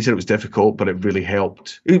 he said it was difficult, but it really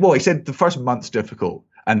helped. Well, he said the first month's difficult,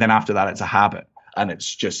 and then after that, it's a habit, and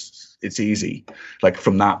it's easy. Like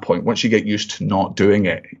from that point, once you get used to not doing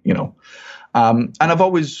it, and I've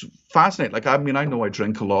always fascinated. Like, I mean, I know I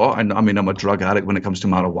drink a lot, and I mean, I'm a drug addict when it comes to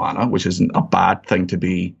marijuana, which isn't a bad thing to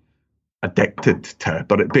be addicted to,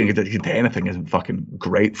 but being addicted to anything isn't fucking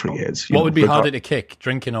great for you. What would be harder to kick,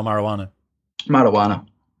 drinking or marijuana? Marijuana.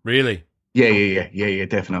 Really? Yeah,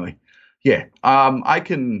 definitely. Yeah.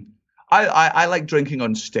 I like drinking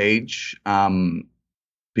on stage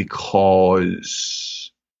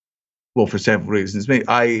because, well, for several reasons.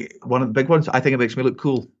 One of the big ones, I think it makes me look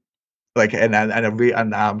cool. Like, when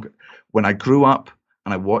I grew up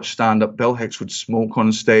and I watched stand up, Bill Hicks would smoke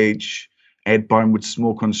on stage. Ed Byrne would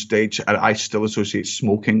smoke on stage. I still associate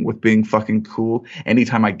smoking with being fucking cool.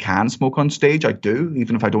 Anytime I can smoke on stage, I do,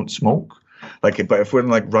 even if I don't smoke. Like, but if we're in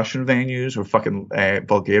like Russian venues or fucking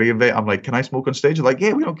Bulgarian venues, I'm like, can I smoke on stage? They're like,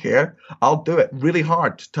 yeah, we don't care. I'll do it. Really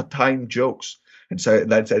hard to time jokes. And so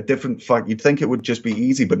that's a different fuck. You'd think it would just be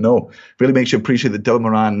easy, but no. Really makes you appreciate that Dylan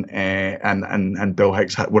Moran and Bill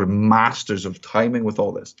Hicks were masters of timing with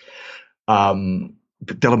all this.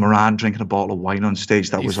 But Dylan Moran drinking a bottle of wine on stage,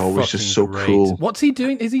 that was always just so great. cool. What's he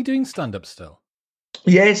doing? Is he doing stand-up still?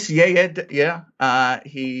 Yes, yeah.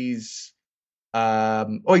 He's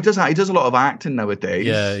he does a lot of acting nowadays.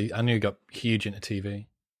 Yeah, I knew he got huge into TV.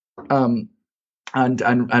 And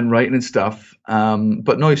writing and stuff.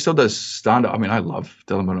 But no, he still does stand-up. I mean, I love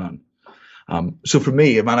Dylan Moran. So for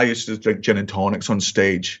me, man, I used to drink gin and tonics on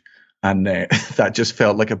stage, and that just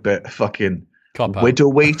felt like a bit fucking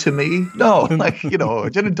widowy to me. No, like,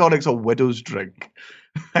 gin and tonic's a widow's drink.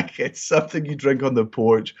 Like, it's something you drink on the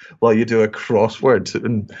porch while you do a crossword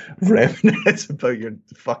and reminisce about your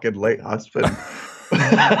fucking late husband.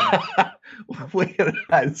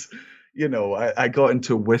 Whereas, I got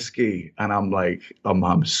into whiskey, and I'm like,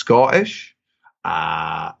 I'm Scottish,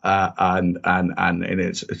 and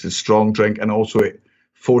it's a strong drink, and also it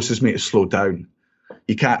forces me to slow down.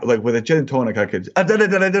 You can't, like, with a gin and tonic, I could,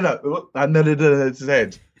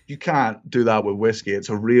 you can't do that with whiskey. It's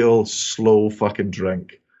a real slow fucking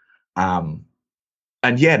drink. And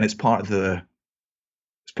it's part of the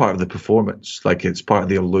performance. Like, it's part of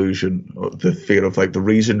the illusion, or the fear of, like, the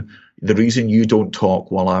reason you don't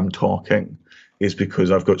talk while I'm talking is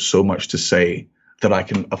because I've got so much to say that I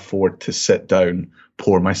can afford to sit down,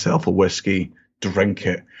 pour myself a whiskey, drink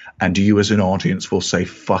it, and you as an audience will say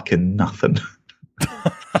fucking nothing.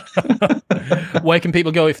 Where can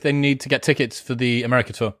people go if they need to get tickets for the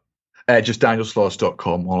America tour? Just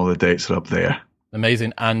danielsloss.com. All of the dates are up there.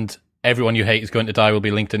 Amazing. And Everyone You Hate Is Going to Die will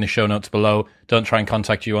be linked in the show notes below. Don't try and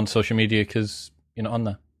contact you on social media because you're not on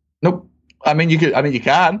there. Nope. I mean, you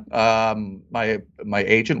can. My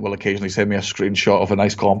agent will occasionally send me a screenshot of a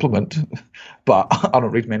nice compliment, but I don't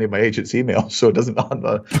read many of my agent's emails, so it doesn't. I'm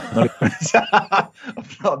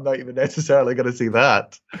not even necessarily going to see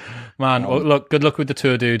that. Man, well, look, good luck with the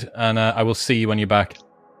tour, dude, and I will see you when you're back.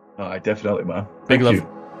 Definitely, man. Big love.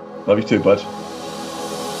 Love you too, bud.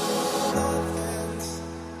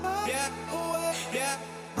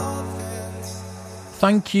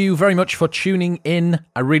 Thank you very much for tuning in.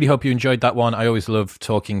 I really hope you enjoyed that one. I always love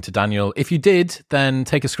talking to Daniel. If you did, then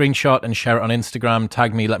take a screenshot and share it on Instagram.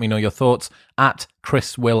 Tag me, let me know your thoughts at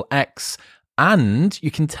ChrisWillX. And you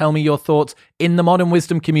can tell me your thoughts in the Modern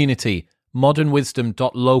Wisdom community,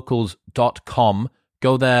 modernwisdom.locals.com.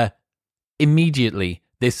 Go there immediately,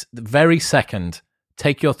 this very second.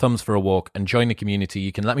 Take your thumbs for a walk and join the community.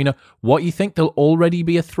 You can let me know what you think. There'll already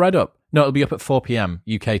be a thread up. No, it'll be up at 4 p.m.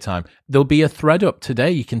 UK time. There'll be a thread up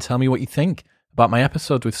today. You can tell me what you think about my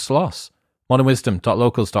episode with Sloss.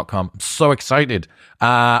 modernwisdom.locals.com. I'm so excited.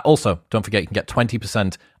 Also, don't forget you can get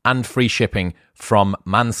 20% and free shipping from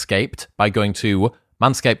Manscaped by going to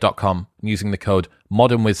manscaped.com and using the code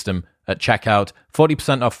modernwisdom at checkout.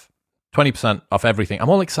 40% off, 20% off everything. I'm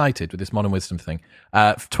all excited with this Modern Wisdom thing.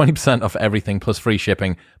 20% off everything plus free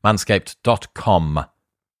shipping, manscaped.com.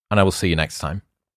 And I will see you next time.